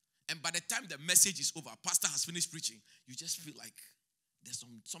 And by the time the message is over, pastor has finished preaching, you just feel like there's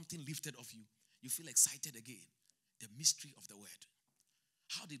something lifted off you. You feel excited again. The mystery of the word.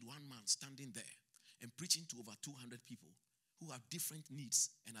 How did one man standing there and preaching to over 200 people who have different needs,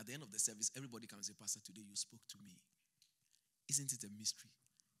 and at the end of the service, everybody comes and say, Pastor, today you spoke to me. Isn't it a mystery?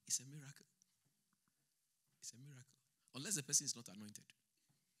 It's a miracle. It's a miracle. Unless the person is not anointed.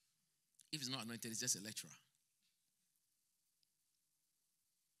 If it's not anointed, it's just a lecturer.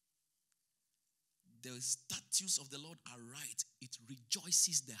 The statutes of the Lord are right. It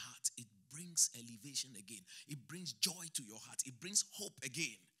rejoices the heart. It brings elevation again. It brings joy to your heart. It brings hope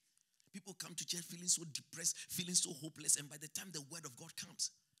again. People come to church feeling so depressed, feeling so hopeless, and by the time the word of God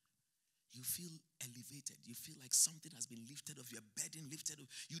comes, you feel elevated. You feel like something has been lifted off, your burden lifted off.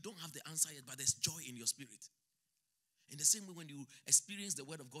 You don't have the answer yet, but there's joy in your spirit. In the same way, when you experience the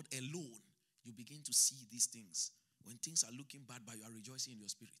word of God alone, you begin to see these things. When things are looking bad, but you are rejoicing in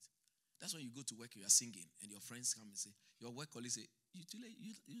your spirit. That's when you go to work, you are singing, and your friends come and say, your work colleagues say, you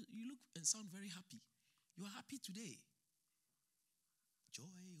look and sound very happy. You are happy today. Joy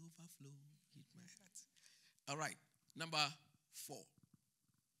overflow, hit my heart. All right, number 4.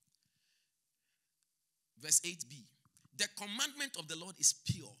 Verse 8b. The commandment of the Lord is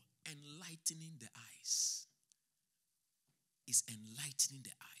pure, enlightening the eyes. Is enlightening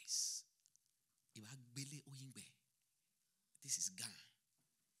the eyes. This is Ghana.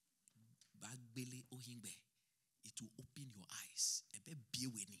 It will open your eyes.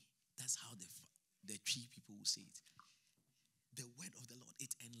 That's how the tree people will say it. The word of the Lord,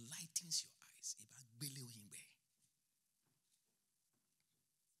 it enlightens your eyes.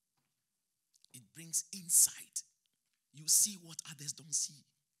 It brings insight. You see what others don't see.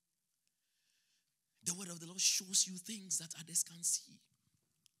 The word of the Lord shows you things that others can't see.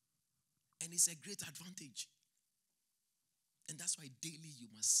 And it's a great advantage. And that's why daily you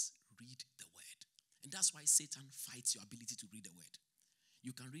must read the word. And that's why Satan fights your ability to read the word.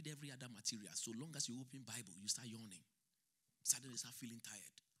 You can read every other material. So long as you open Bible, you start yawning. Suddenly you start feeling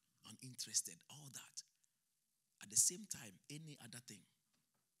tired, uninterested, all that. At the same time, any other thing,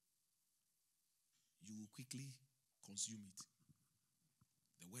 you will quickly consume it.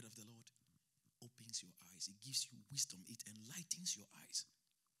 The word of the Lord opens your eyes. It gives you wisdom. It enlightens your eyes.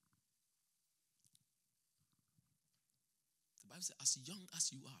 The Bible says, as young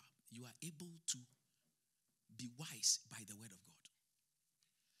as you are able to be wise by the word of God.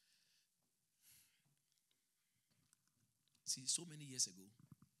 See, so many years ago,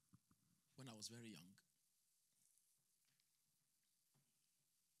 when I was very young,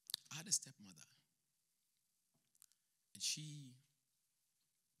 I had a stepmother. And she,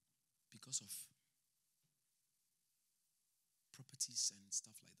 because of properties and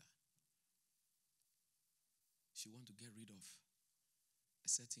stuff like that, she wanted to get rid of a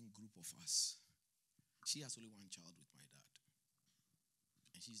certain group of us. She has only one child with my dad.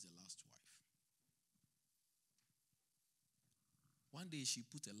 And she's the last wife. One day she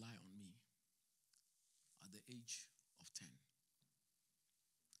put a lie on me at the age of 10.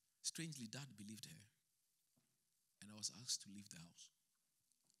 Strangely, Dad believed her. And I was asked to leave the house.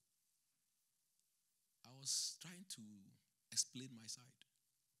 I was trying to explain my side.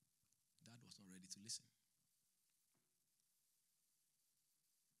 Dad was not ready to listen.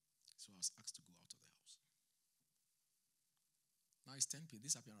 So I was asked to go out of the house. Now it's 10 p.m.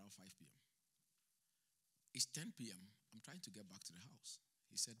 This happened around 5 p.m. It's 10 p.m. I'm trying to get back to the house.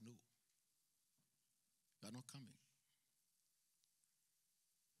 He said, no. You are not coming.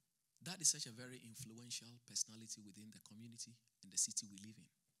 That is such a very influential personality within the community and the city we live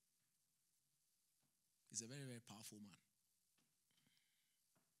in. He's a very, very powerful man.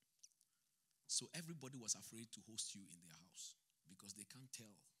 So everybody was afraid to host you in their house because they can't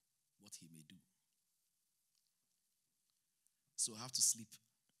tell what he may do. So I have to sleep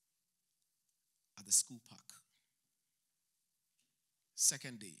at the school park.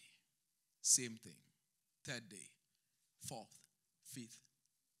 Second day, same thing. Third day, fourth, fifth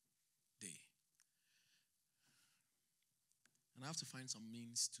day. And I have to find some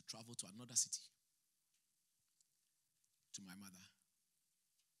means to travel to another city, to my mother.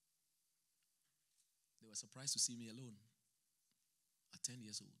 They were surprised to see me alone at 10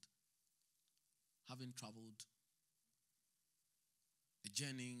 years old, having traveled a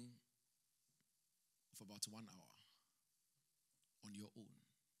journey of about 1 hour on your own.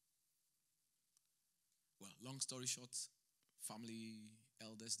 Well, long story short, family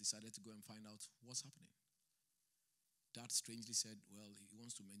elders decided to go and find out what's happening. Dad strangely said, well, he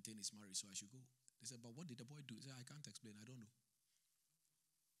wants to maintain his marriage, so I should go. They said, but what did the boy do? He said, I can't explain, I don't know.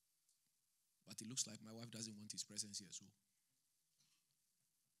 But it looks like my wife doesn't want his presence here, so.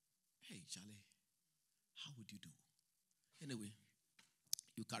 Hey, Charlie, how would you do? Anyway,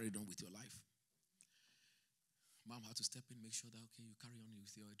 you carried on with your life. Mom had to step in, make sure that, okay, you carry on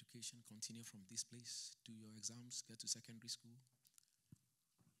with your education, continue from this place, do your exams, get to secondary school.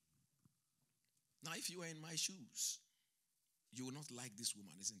 Now, if you were in my shoes, you will not like this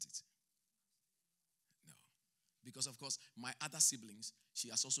woman, isn't it? No. Because, of course, my other siblings,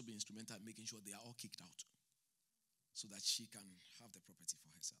 she has also been instrumental in making sure they are all kicked out so that she can have the property for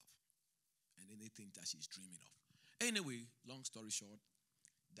herself and anything that she's dreaming of. Anyway, long story short,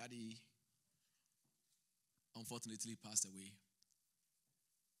 Daddy unfortunately passed away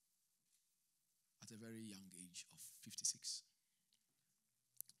at a very young age of 56.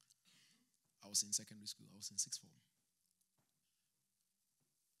 I was in secondary school. I was in sixth form.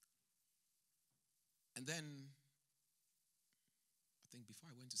 And then, I think before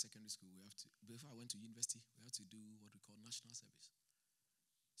I went to secondary school, before I went to university, we had to do what we call national service.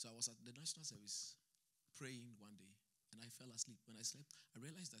 So I was at the national service praying one day, and I fell asleep. When I slept, I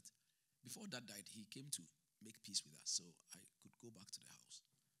realized that before Dad died, he came to make peace with us, so I could go back to the house.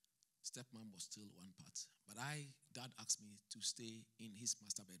 Stepmom was still one part, but Dad asked me to stay in his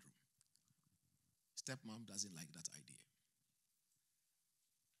master bedroom. Stepmom doesn't like that idea.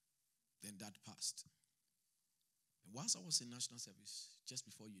 Then Dad passed. And whilst I was in national service, just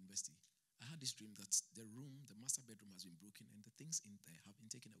before university, I had this dream that the master bedroom has been broken and the things in there have been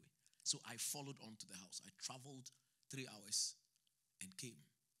taken away. So I followed on to the house. I traveled 3 hours and came.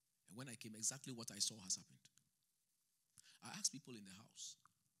 And when I came, exactly what I saw has happened. I asked people in the house.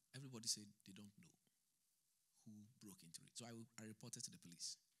 Everybody said they don't know who broke into it. So I reported to the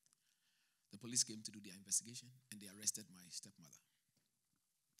police. The police came to do their investigation and they arrested my stepmother.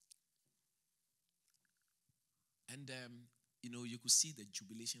 And, you could see the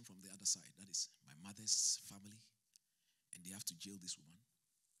jubilation from the other side. That is my mother's family. And they have to jail this woman.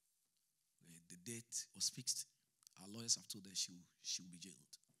 The date was fixed. Our lawyers have told her she will be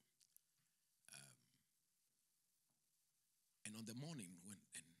jailed. And on the morning,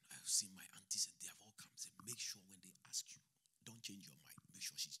 and I've seen my aunties and they have all come and said, make sure when they ask you, don't change your mind. Make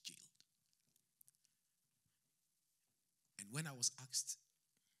sure she's jailed. And when I was asked,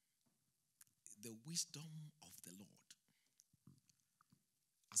 the wisdom of the Lord,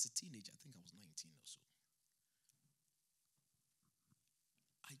 as a teenager, I think I was 19 or so,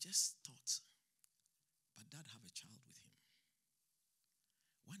 I just thought, but Dad have a child with him.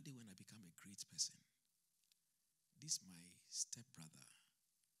 One day when I become a great person, this my stepbrother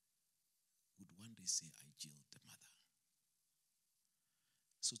would one day say, I jailed the mother.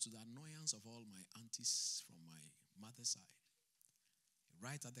 So to the annoyance of all my aunties from my mother's side,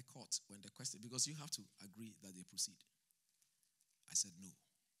 right at the court, when the question, because you have to agree that they proceed, I said no.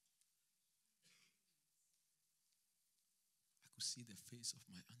 I could see the face of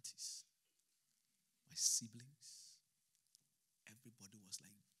my aunties, my siblings. Everybody was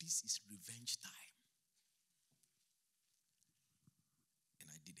like, this is revenge time. And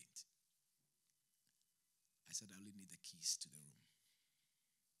I didn't. I said, I only need the keys to the room.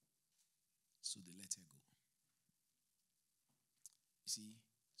 So they let her go. You see,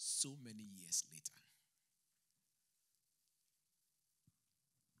 so many years later,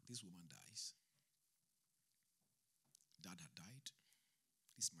 this woman dies. Dad had died.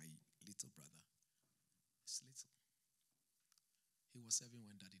 This is my little brother. It's little. He was 7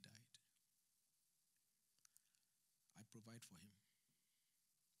 when Daddy died. I provide for him.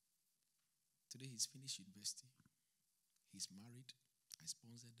 Today he's finished university. He's married. I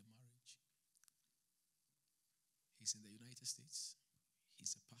sponsored the marriage. He's in the United States.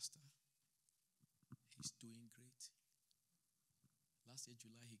 He's a pastor. He's doing great. Last year,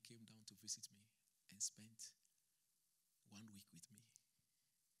 July, he came down to visit me and spent 1 week with me.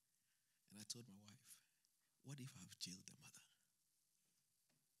 And I told my wife, what if I've jailed the mother?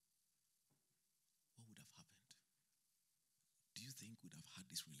 What would have happened? Do you think we'd have had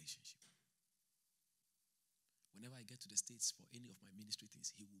this relationship? Whenever I get to the States for any of my ministry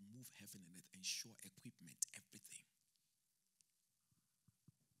things, he will move heaven and earth, ensure equipment, everything.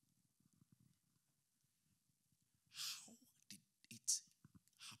 How did it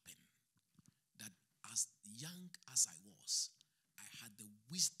happen that as young as I was, I had the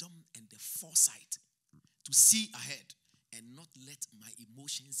wisdom and the foresight to see ahead and not let my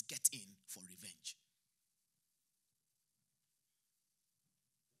emotions get in for revenge?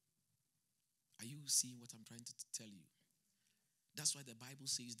 Are you seeing what I'm trying to tell you? That's why the Bible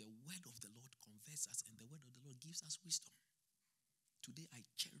says the word of the Lord converts us and the word of the Lord gives us wisdom. Today, I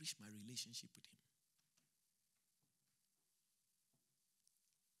cherish my relationship with him.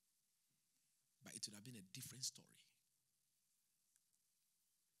 But it would have been a different story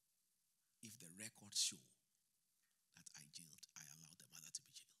if the records show that I jailed, I allowed the mother to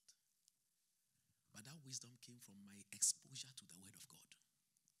be jailed. But that wisdom came from my exposure to the word of God.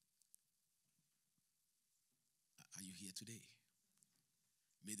 Are you here today?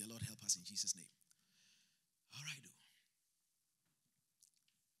 May the Lord help us in Jesus' name. All right.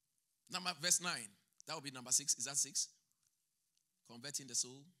 Verse 9. That will be number 6. Is that 6? Converting the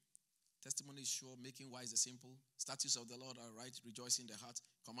soul. Testimony is sure, making wise the simple. Statutes of the Lord are right, rejoicing the heart.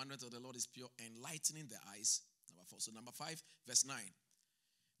 Commandment of the Lord is pure, enlightening the eyes. Number 4. So number 5, verse 9.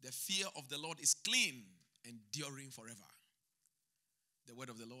 The fear of the Lord is clean, enduring forever. The word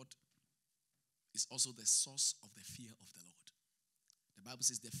of the Lord is also the source of the fear of the Lord. The Bible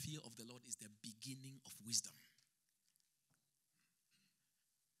says the fear of the Lord is the beginning of wisdom.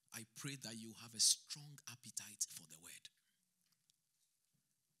 I pray that you have a strong appetite for the word.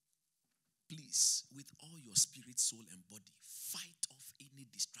 Please, with all your spirit, soul, and body, fight off any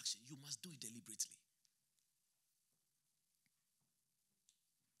distraction. You must do it deliberately.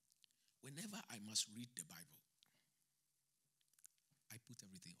 Whenever I must read the Bible, I put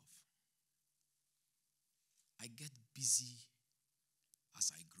everything off. I get busy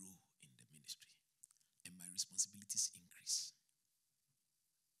as I grow in the ministry and my responsibilities increase.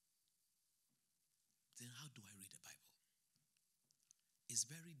 Then how do I read the Bible? It's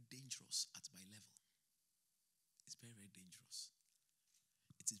very dangerous at my level. It's very, very dangerous.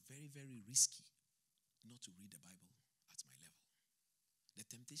 It is very, very risky not to read the Bible at my level. The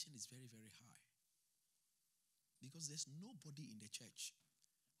temptation is very, very high. Because there's nobody in the church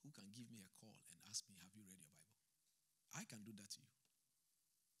who can give me a call and ask me, have you read your Bible? I can do that to you.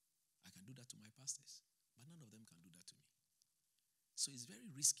 I can do that to my pastors. But none of them can do that to me. So it's very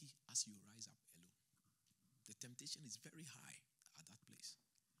risky as you rise up alone. The temptation is very high at that place.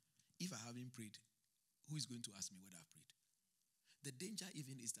 If I haven't prayed, who is going to ask me whether I've prayed? The danger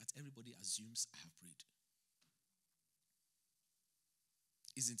even is that everybody assumes I have prayed.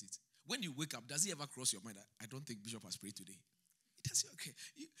 Isn't it? When you wake up, does it ever cross your mind that I don't think Bishop has prayed today? It does. Okay.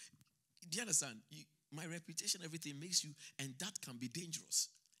 Do you understand? My reputation, everything makes you, and that can be dangerous.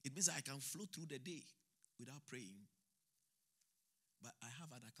 It means that I can flow through the day without praying. But I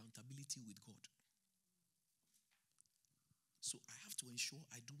have an accountability with God. So I have to ensure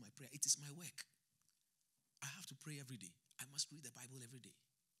I do my prayer. It is my work. I have to pray every day. I must read the Bible every day.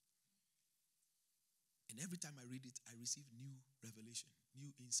 And every time I read it, I receive new revelation,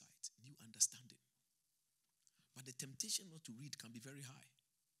 new insight, new understanding. But the temptation not to read can be very high.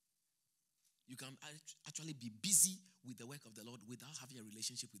 You can actually be busy with the work of the Lord without having a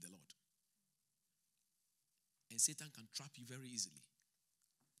relationship with the Lord. And Satan can trap you very easily.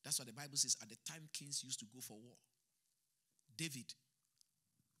 That's why the Bible says at the time kings used to go for war, David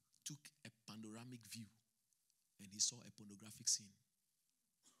took a panoramic view and he saw a pornographic scene.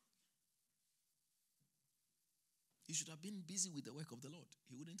 He should have been busy with the work of the Lord.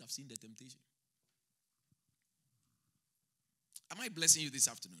 He wouldn't have seen the temptation. Am I blessing you this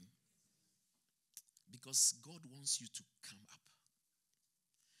afternoon? Because God wants you to come up.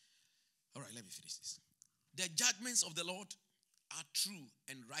 All right, let me finish this. The judgments of the Lord are true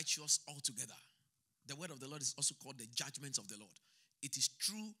and righteous altogether. The word of the Lord is also called the judgments of the Lord. It is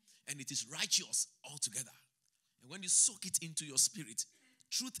true and it is righteous altogether. And when you soak it into your spirit,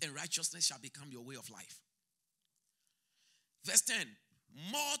 truth and righteousness shall become your way of life. Verse 10,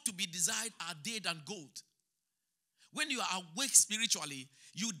 more to be desired are they than gold. When you are awake spiritually,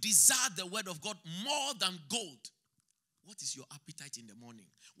 you desire the word of God more than gold. What is your appetite in the morning?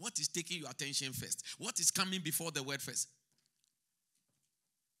 What is taking your attention first? What is coming before the word first?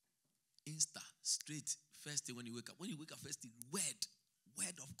 Straight, first thing when you wake up. When you wake up first thing, word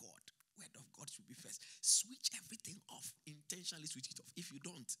of God. Word of God should be first. Switch everything off. Intentionally switch it off. If you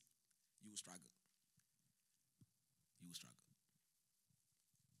don't, you will struggle. You will struggle.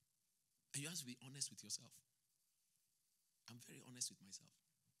 And you have to be honest with yourself. I'm very honest with myself.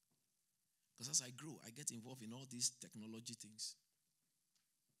 Because as I grow, I get involved in all these technology things.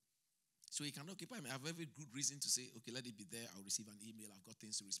 So it can occupy me. I have every good reason to say, okay, let it be there. I'll receive an email. I've got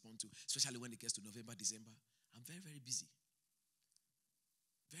things to respond to, especially when it gets to November, December. I'm very, very busy.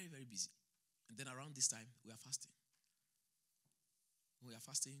 Very, very busy. And then around this time, we are fasting. When we are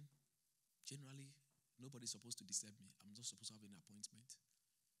fasting, generally, nobody's supposed to disturb me. I'm not supposed to have an appointment.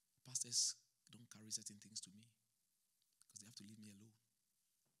 Pastors don't carry certain things to me because they have to leave me alone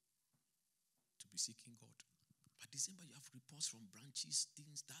to be seeking God. But December, you have reports from branches,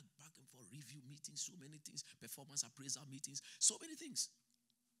 things, that back and forth, review meetings, so many things, performance appraisal meetings, so many things.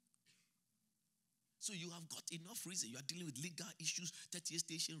 So you have got enough reason. You are dealing with legal issues, 38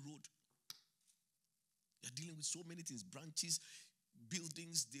 Station Road. You are dealing with so many things, branches,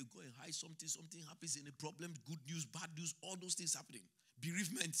 buildings, they go and hide something happens in a problem, good news, bad news, all those things happening.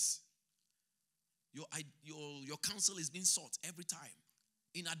 Bereavements. Your counsel is being sought every time.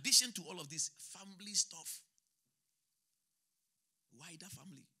 In addition to all of this, family stuff. Wider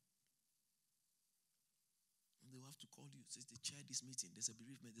family. And they will have to call you. Says they chair this meeting. There's a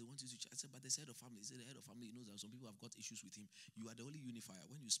bereavement. They want you to chair. I said, but there's head of family. He said the head of family knows that some people have got issues with him. You are the only unifier.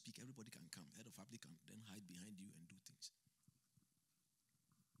 When you speak, everybody can come. Head of family can then hide behind you and do things.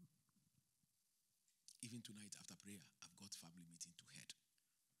 Even tonight after prayer, I've got family meeting to head.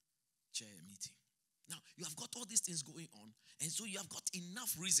 Chair a meeting. Now, you have got all these things going on, and so you have got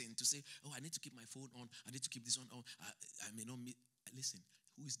enough reason to say, oh, I need to keep my phone on, I need to keep this one on, I may not meet. Listen,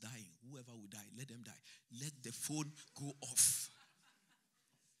 who is dying? Whoever will die, let them die. Let the phone go off.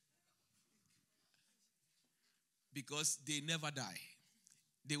 Because they never die.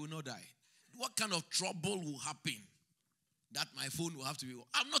 They will not die. What kind of trouble will happen that my phone will have to be off?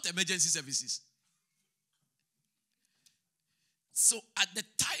 I'm not emergency services. So at the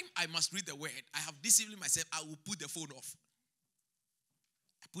time I must read the word, I have disciplined myself, I will put the phone off.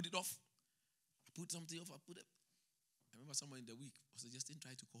 I put it off. I put something off, I put it. I remember someone in the week was suggesting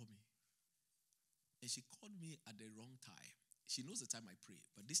try to call me. And she called me at the wrong time. She knows the time I pray,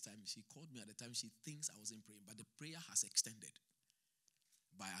 but this time she called me at the time she thinks I wasn't praying, but the prayer has extended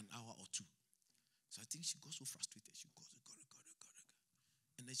by an hour or two. So I think she got so frustrated. She got.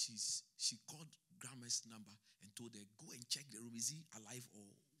 And then she called Grandma's number and told her, go and check the room. Is he alive or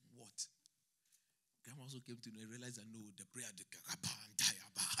what? Grandma also came to know and realized that no, the prayer,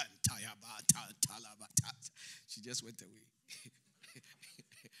 she just went away.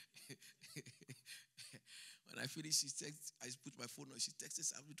 When I finished, I put my phone on. She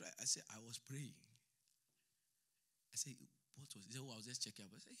texted, I said, I was praying. I said, what was it? Oh, I was just checking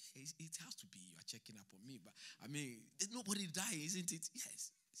up. I said, hey, it has to be you are checking up on me. But I mean, there's nobody dying, isn't it?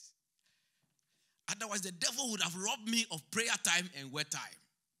 Yes. Otherwise, the devil would have robbed me of prayer time and word time.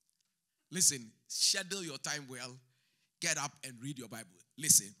 Listen, schedule your time well. Get up and read your Bible.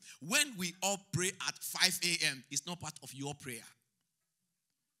 Listen, when we all pray at 5 a.m., it's not part of your prayer.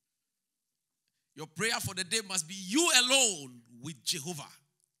 Your prayer for the day must be you alone with Jehovah.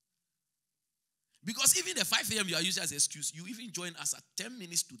 Because even the 5 a.m. you are using as an excuse, you even join us at 10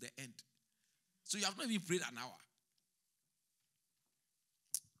 minutes to the end. So you have not even prayed an hour.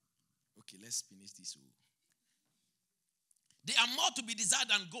 Okay, let's finish this. They are more to be desired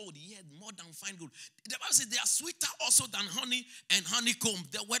than gold, yet more than fine gold. The Bible says they are sweeter also than honey and honeycomb.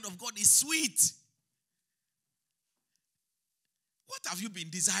 The word of God is sweet. What have you been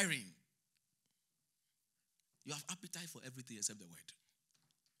desiring? You have appetite for everything except the word.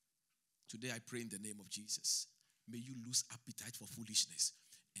 Today I pray in the name of Jesus. May you lose appetite for foolishness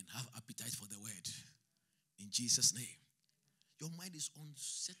and have appetite for the word. In Jesus' name. Your mind is on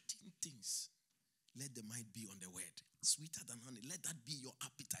certain things. Let the mind be on the word. Sweeter than honey. Let that be your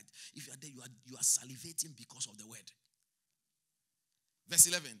appetite. If you are there, you are salivating because of the word. Verse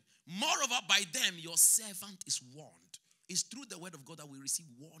 11. Moreover, by them your servant is warned. It's through the word of God that we receive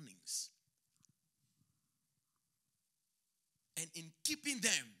warnings. And in keeping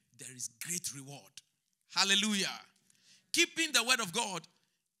them, there is great reward. Hallelujah. Keeping the word of God.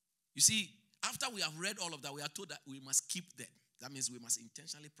 You see, after we have read all of that, we are told that we must keep them. That means we must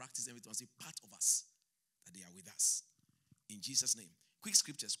intentionally practice them. It must be part of us. That they are with us. In Jesus' name. Quick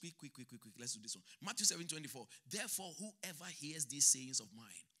scriptures. Quick. Let's do this one. Matthew 7:24. Therefore, whoever hears these sayings of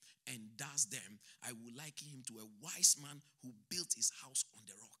mine and does them, I will liken him to a wise man who built his house on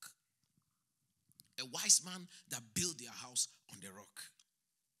the rock. A wise man that built their house on the rock.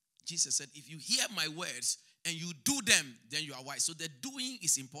 Jesus said, if you hear my words and you do them, then you are wise. So the doing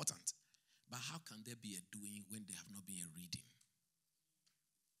is important. But how can there be a doing when there have not been a reading?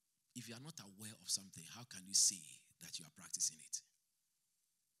 If you are not aware of something, how can you say that you are practicing it?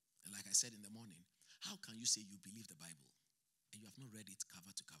 And like I said in the morning, how can you say you believe the Bible and you have not read it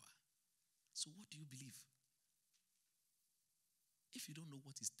cover to cover? So what do you believe? If you don't know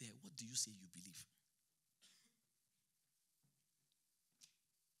what is there, what do you say you believe?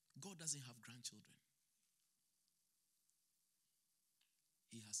 God doesn't have grandchildren.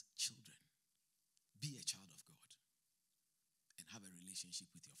 He has children. Be a child of God and have a relationship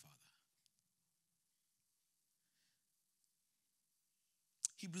with your Father.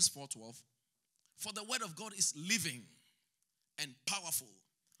 Hebrews 4:12. For the word of God is living and powerful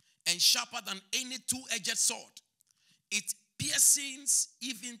and sharper than any two-edged sword. It piercings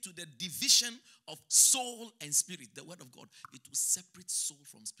even to the division of soul and spirit. The word of God, it will separate soul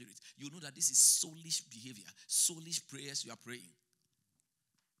from spirit. You know that this is soulish behavior, soulish prayers you are praying.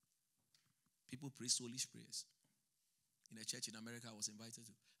 People pray soulish prayers. In a church in America, I was invited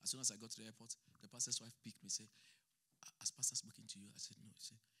to. As soon as I got to the airport, the pastor's wife picked me and said, "Has pastor spoken to you?" I said, "No." He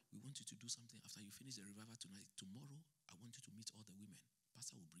said, "We want you to do something after you finish the revival tonight. Tomorrow, I want you to meet all the women.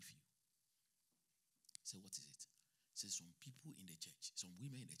 Pastor will brief you." I said, "What is it?" He said, "Some people in the church, some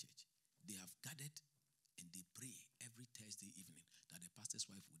women in the church, they have gathered and they pray every Thursday evening that the pastor's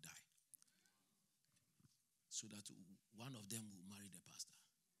wife will die, so that one of them will marry the pastor."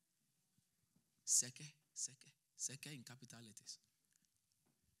 Seke in capital letters.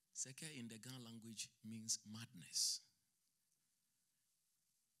 Seke in the Ghana language means madness.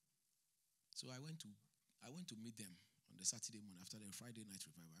 So I went to meet them on the Saturday morning after the Friday night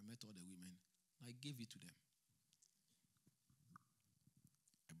revival. I met all the women. I gave it to them.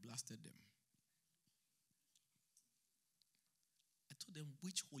 I blasted them. I told them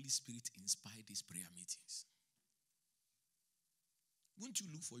which Holy Spirit inspired these prayer meetings. Won't you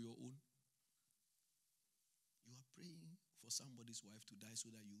look for your own? You are praying for somebody's wife to die so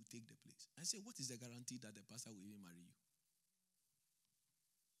that you will take the place. I say, what is the guarantee that the pastor will even marry you?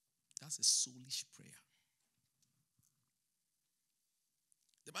 That's a soulish prayer.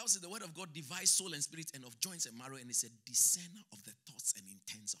 The Bible says the word of God divides soul and spirit and of joints and marrow, and it's a discerner of the thoughts and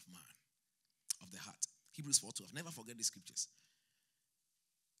intents of man, of the heart. Hebrews 4:12. Never forget the scriptures.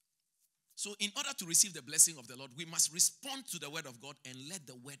 So in order to receive the blessing of the Lord, we must respond to the word of God and let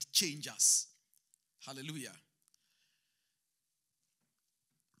the word change us. Hallelujah.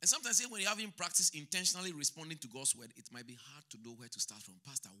 And sometimes when you haven't practiced intentionally responding to God's word, it might be hard to know where to start from.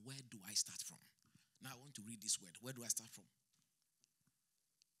 Pastor, where do I start from? Now I want to read this word. Where do I start from?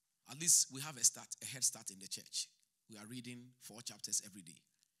 At least we have a head start in the church. We are reading 4 chapters every day.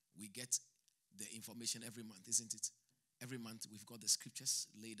 We get the information every month, isn't it? Every month we've got the scriptures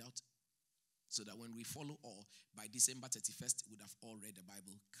laid out so that when we follow all, by December 31st, we would have all read the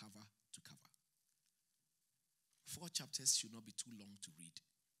Bible cover to cover. 4 chapters should not be too long to read.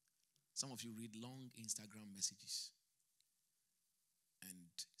 Some of you read long Instagram messages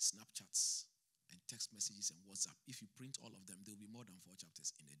and Snapchats and text messages and WhatsApp. If you print all of them, there will be more than 4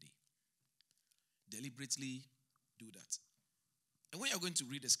 chapters in a day. Deliberately do that. And when you're going to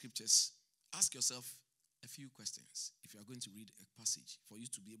read the scriptures, ask yourself a few questions. If you are going to read a passage, for you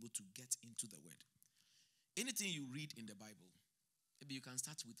to be able to get into the word. Anything you read in the Bible, maybe you can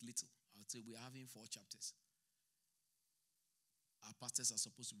start with little. I would say we are having 4 chapters. Our pastors are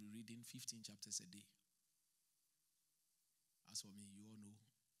supposed to be reading 15 chapters a day. As for me, you all know.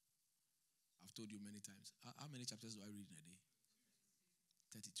 I've told you many times. How many chapters do I read in a day?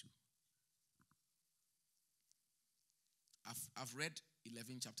 32. I've read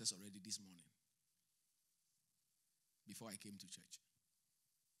 11 chapters already this morning before I came to church.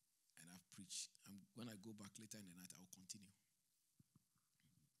 And I've preached. When I go back later in the night, I'll continue.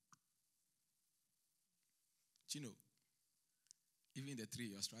 Chino, even the 3,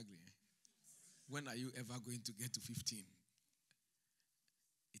 you're struggling. When are you ever going to get to 15?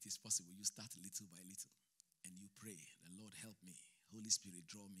 It is possible. You start little by little. And you pray, the Lord help me. Holy Spirit,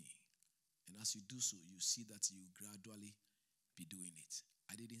 draw me. And as you do so, you see that you gradually be doing it.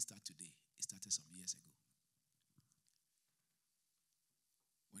 I didn't start today. It started some years ago.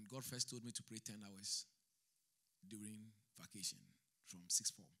 When God first told me to pray 10 hours during vacation from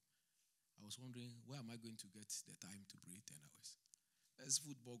 6th form, I was wondering, where am I going to get the time to pray 10 hours? There's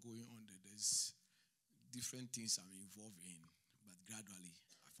football going on there. There's different things I'm involved in. But gradually,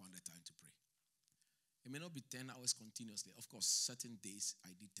 I found the time to pray. It may not be 10 hours continuously. Of course, certain days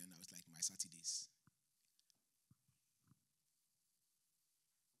I did 10 hours, like my Saturdays.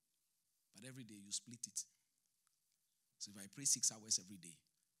 But every day you split it. So if I pray 6 hours every day,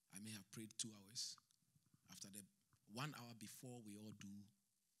 I may have prayed 2 hours. After the 1 hour before we all do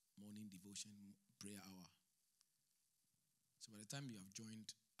morning devotion, prayer hour. So by the time you have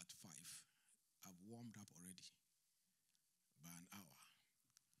joined at 5, I've warmed up already by an hour.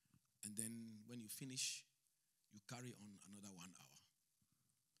 And then when you finish, you carry on another 1 hour.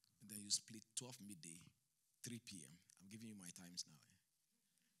 And then you split 12 midday, 3 p.m. I'm giving you my times now.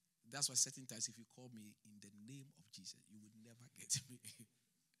 That's why certain times if you call me in the name of Jesus, you would never get me.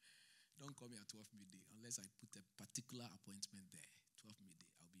 Don't call me at 12 midday unless I put a particular appointment there. 12 midday,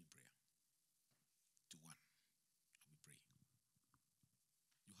 I'll be in prayer. To 1, I'll be praying.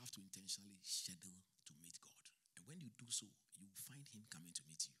 You have to intentionally schedule to meet God. And when you do so, you will find him coming to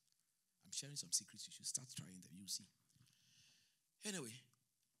meet you. I'm sharing some secrets. You should start trying them. You'll see. Anyway,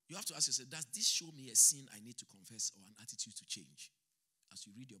 You have to ask yourself, does this show me a sin I need to confess or an attitude to change? As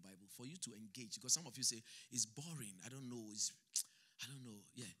you read your Bible, for you to engage. Because some of you say, it's boring. I don't know. I don't know.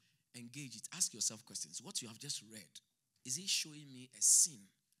 Yeah. Engage it. Ask yourself questions. What you have just read, is it showing me a sin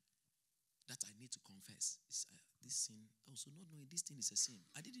that I need to confess? This sin, also not knowing this thing is a sin.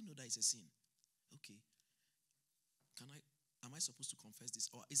 I didn't know that it's a sin. Okay. Am I supposed to confess this?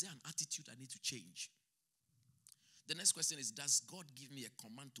 Or is there an attitude I need to change? The next question is, does God give me a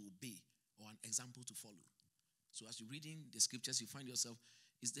command to obey or an example to follow? So as you're reading the scriptures, you find yourself,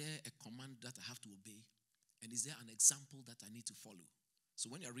 is there a command that I have to obey? And is there an example that I need to follow? So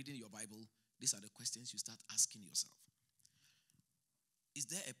when you're reading your Bible, these are the questions you start asking yourself. Is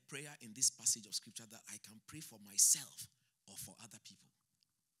there a prayer in this passage of scripture that I can pray for myself or for other people?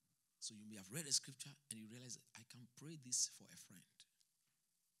 So you may have read a scripture and you realize that I can pray this for a friend.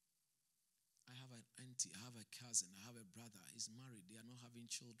 I have an auntie, I have a cousin, I have a brother, he's married, they are not having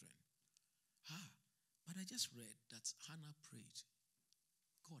children. But I just read that Hannah prayed.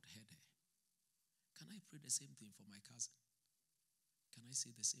 God heard her. Can I pray the same thing for my cousin? Can I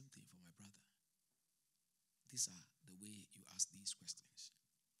say the same thing for my brother? These are the way you ask these questions.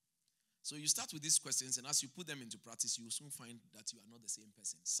 So you start with these questions, and as you put them into practice, you will soon find that you are not the same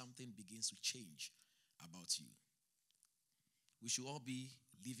person. Something begins to change about you. We should all be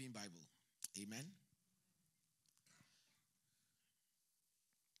living Bible. Amen?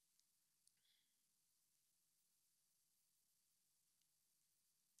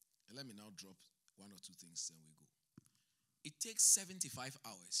 And let me now drop one or two things, then we go. It takes 75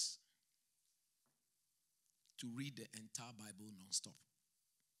 hours to read the entire Bible non-stop.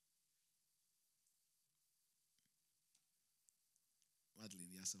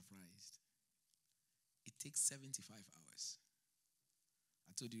 Madeline, you're surprised. It takes 75 hours.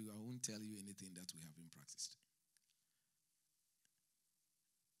 I told you I won't tell you anything that we haven't practiced.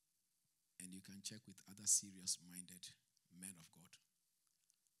 And you can check with other serious-minded men of God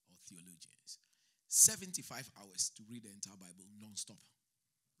or theologians. 75 hours to read the entire Bible non-stop,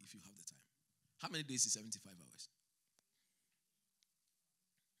 if you have the time. How many days is 75 hours?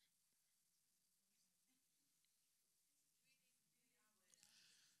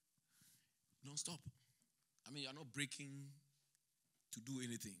 Non-stop. I mean, you're not breaking to do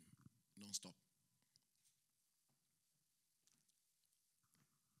anything. Non-stop.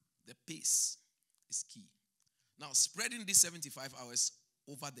 The pace is key. Now, spreading these 75 hours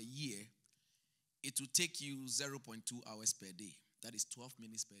over the year, it will take you 0.2 hours per day. That is 12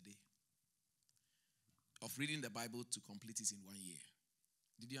 minutes per day of reading the Bible to complete it in 1 year.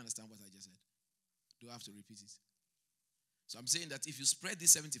 Did you understand what I just said? Do I have to repeat it? So I'm saying that if you spread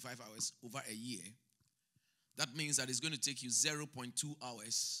these 75 hours over a year, that means that it's going to take you 0.2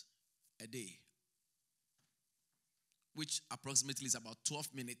 hours a day, which approximately is about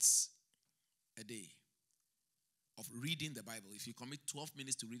 12 minutes a day of reading the Bible. If you commit 12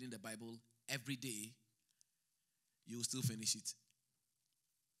 minutes to reading the Bible every day, you will still finish it.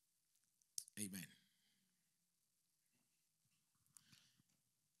 Amen.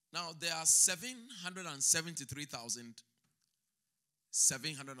 Now, there are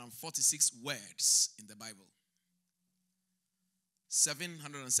 773,746 words in the Bible.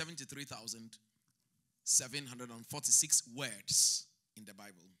 773,746 words in the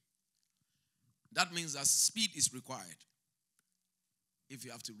Bible. That means that speed is required if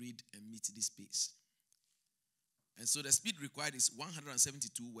you have to read and meet this pace. And so the speed required is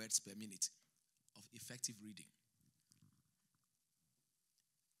 172 words per minute of effective reading.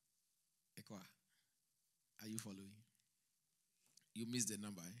 Ekwa, are you following? You missed the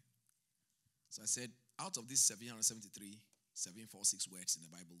number, eh? So I said, out of these 746 words in the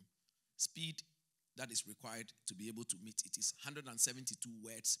Bible, speed that is required to be able to meet it is 172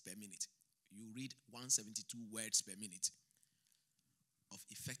 words per minute. You read 172 words per minute of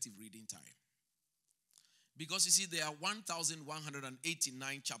effective reading time. Because you see, there are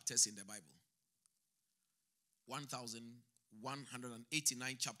 1,189 chapters in the Bible.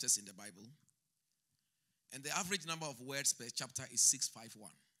 1,189 chapters in the Bible. And the average number of words per chapter is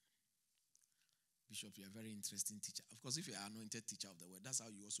 651. Bishop, you're a very interesting teacher. Of course, if you're an anointed teacher of the word, that's how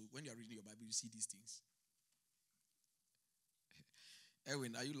you also, when you're reading your Bible, you see these things.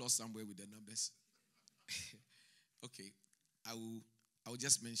 Erwin, are you lost somewhere with the numbers? Okay, I will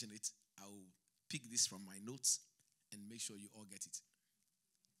just mention it. I will pick this from my notes and make sure you all get it.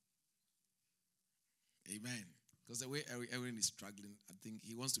 Amen. Because the way Erwin is struggling, I think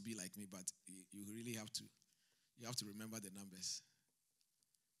he wants to be like me, but you really have to remember the numbers.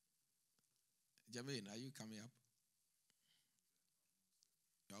 Jermaine, are you coming up?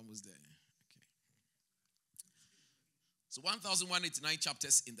 You're almost there. Okay. So 1,189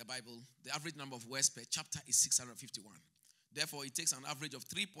 chapters in the Bible. The average number of words per chapter is 651. Therefore, it takes an average of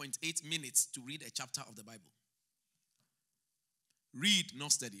 3.8 minutes to read a chapter of the Bible. Read,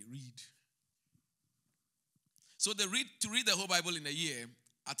 not study. Read. So to read the whole Bible in a year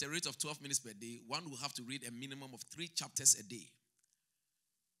at a rate of 12 minutes per day, one will have to read a minimum of 3 chapters a day.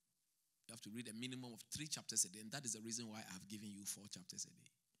 You have to read a minimum of 3 chapters a day, and that is the reason why I have given you 4 chapters a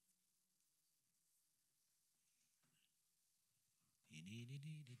day.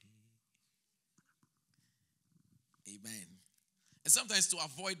 Amen. And sometimes to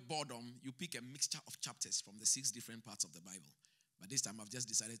avoid boredom, you pick a mixture of chapters from the 6 different parts of the Bible. But this time I've just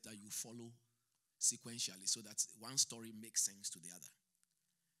decided that you follow sequentially so that one story makes sense to the other.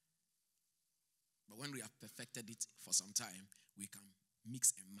 But when we have perfected it for some time, we can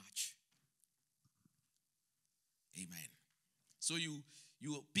mix and match. Amen. So you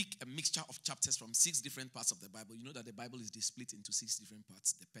pick a mixture of chapters from 6 different parts of the Bible. You know that the Bible is split into 6 different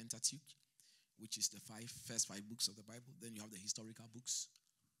parts. The Pentateuch, which is the first 5 books of the Bible. Then you have the historical books,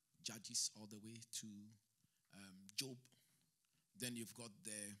 Judges, all the way to Job. Then you've got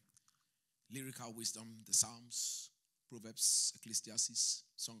the lyrical wisdom, the Psalms, Proverbs, Ecclesiastes,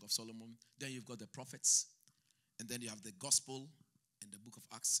 Song of Solomon. Then you've got the prophets. And then you have the Gospel and the book of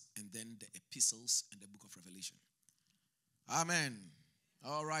Acts. And then the epistles and the book of Revelation. Amen.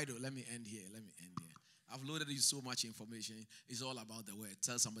 All right, let me end here. I've loaded you so much information. It's all about the word.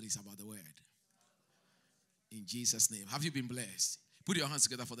 Tell somebody it's about the word. In Jesus' name. Have you been blessed? Put your hands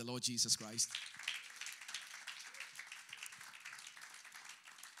together for the Lord Jesus Christ.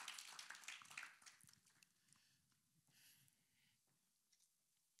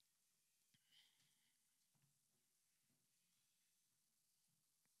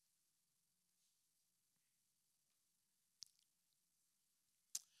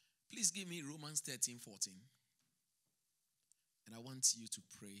 Please give me Romans 13:14. And I want you to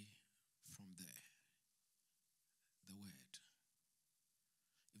pray from there. The word.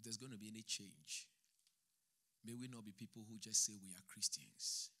 If there's going to be any change, may we not be people who just say we are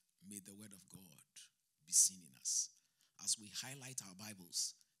Christians. May the word of God be seen in us. As we highlight our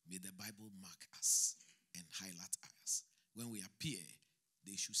Bibles, may the Bible mark us and highlight us. When we appear,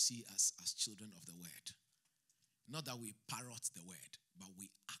 they should see us as children of the word. Not that we parrot the word, but we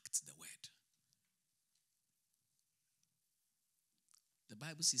act the word. The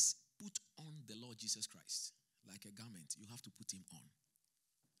Bible says, put on the Lord Jesus Christ like a garment. You have to put him on.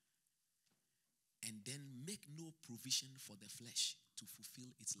 And then make no provision for the flesh to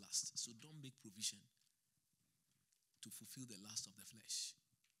fulfill its lust. So don't make provision to fulfill the lust of the flesh.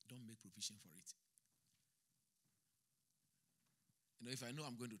 Don't make provision for it. You know, if I know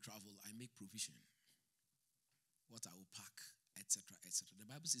I'm going to travel, I make provision. What I will pack, etc., etc. The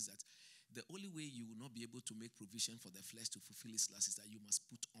Bible says that the only way you will not be able to make provision for the flesh to fulfill its lust is that you must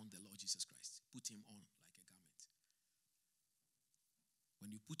put on the Lord Jesus Christ. Put him on like a garment.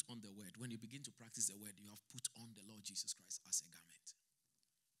 When you put on the word, when you begin to practice the word, you have put on the Lord Jesus Christ as a garment.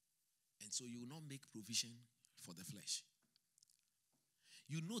 And so you will not make provision for the flesh.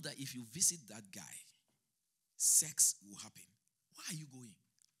 You know that if you visit that guy, sex will happen. Why are you going?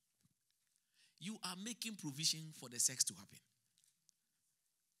 You are making provision for the sex to happen.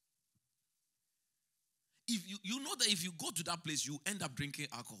 If you know that if you go to that place, you end up drinking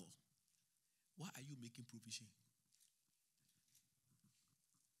alcohol. Why are you making provision?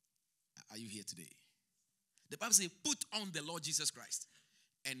 Are you here today? The Bible says, put on the Lord Jesus Christ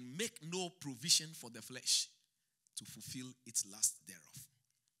and make no provision for the flesh to fulfill its lust thereof.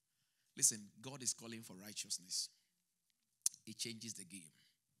 Listen, God is calling for righteousness. It changes the game.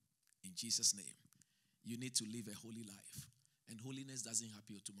 In Jesus' name, you need to live a holy life. And holiness doesn't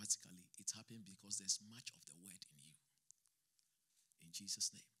happen automatically. It happens because there's much of the word in you. In Jesus'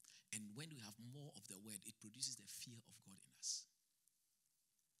 name. And when we have more of the word, it produces the fear of God in us.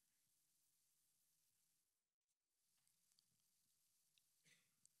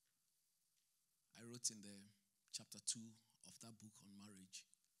 I wrote in the chapter 2 of that book on marriage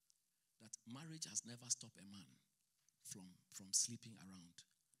that marriage has never stopped a man from sleeping around.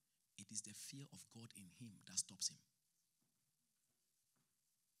 It is the fear of God in him that stops him.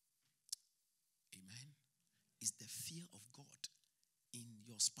 Amen. It's the fear of God in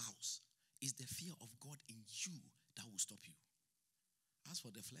your spouse. It's the fear of God in you that will stop you. As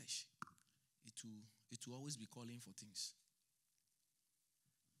for the flesh, it will always be calling for things.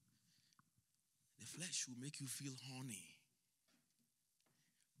 The flesh will make you feel horny.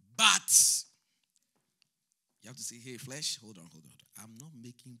 But you have to say, hey, flesh, hold on. I'm not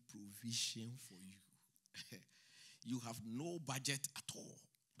making provision for you. You have no budget at all.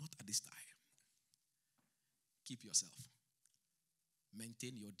 Not at this time. Keep yourself.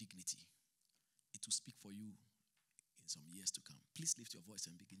 Maintain your dignity. It will speak for you in some years to come. Please lift your voice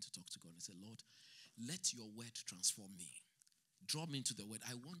and begin to talk to God and say, Lord, let your word transform me. Draw me into the word.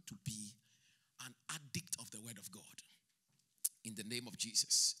 I want to be an addict of the word of God. In the name of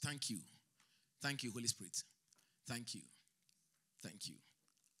Jesus. Thank you. Thank you, Holy Spirit. Thank you. Thank you.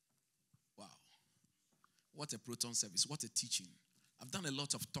 Wow. What a proton service. What a teaching. I've done a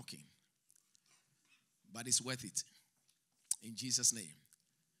lot of talking, but it's worth it. In Jesus' name.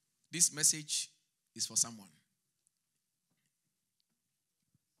 This message is for someone.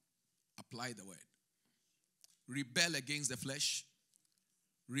 Apply the word. Rebel against the flesh.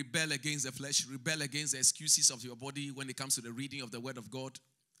 Rebel against the flesh. Rebel against the excuses of your body when it comes to the reading of the word of God.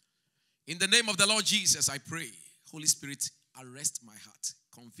 In the name of the Lord Jesus, I pray. Holy Spirit, arrest my heart.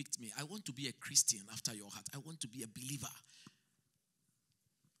 Convict me. I want to be a Christian after your heart. I want to be a believer.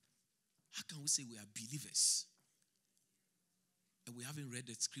 How can we say we are believers and we haven't read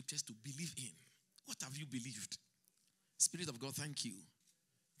the scriptures to believe in? What have you believed? Spirit of God, thank you.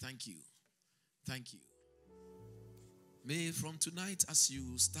 Thank you. Thank you. May from tonight, as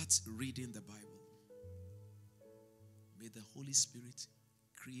you start reading the Bible, may the Holy Spirit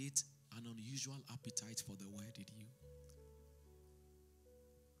create an unusual appetite for the word in you.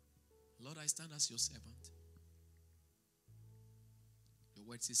 Lord, I stand as your servant. Your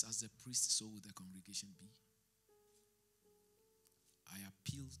word says, as the priest, so will the congregation be. I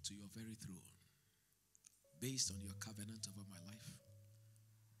appeal to your very throne, based on your covenant over my life,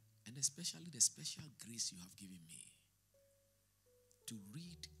 and especially the special grace you have given me to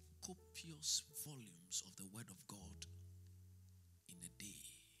read copious volumes of the word of God in a day.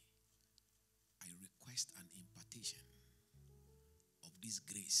 I request an impartation of this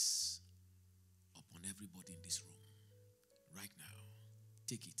grace upon everybody in this room right now.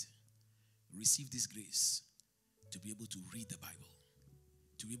 Take it. Receive this grace to be able to read the Bible.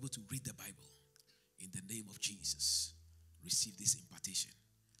 To be able to read the Bible in the name of Jesus. Receive this impartation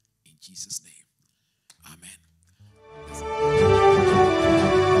in Jesus' name. Amen.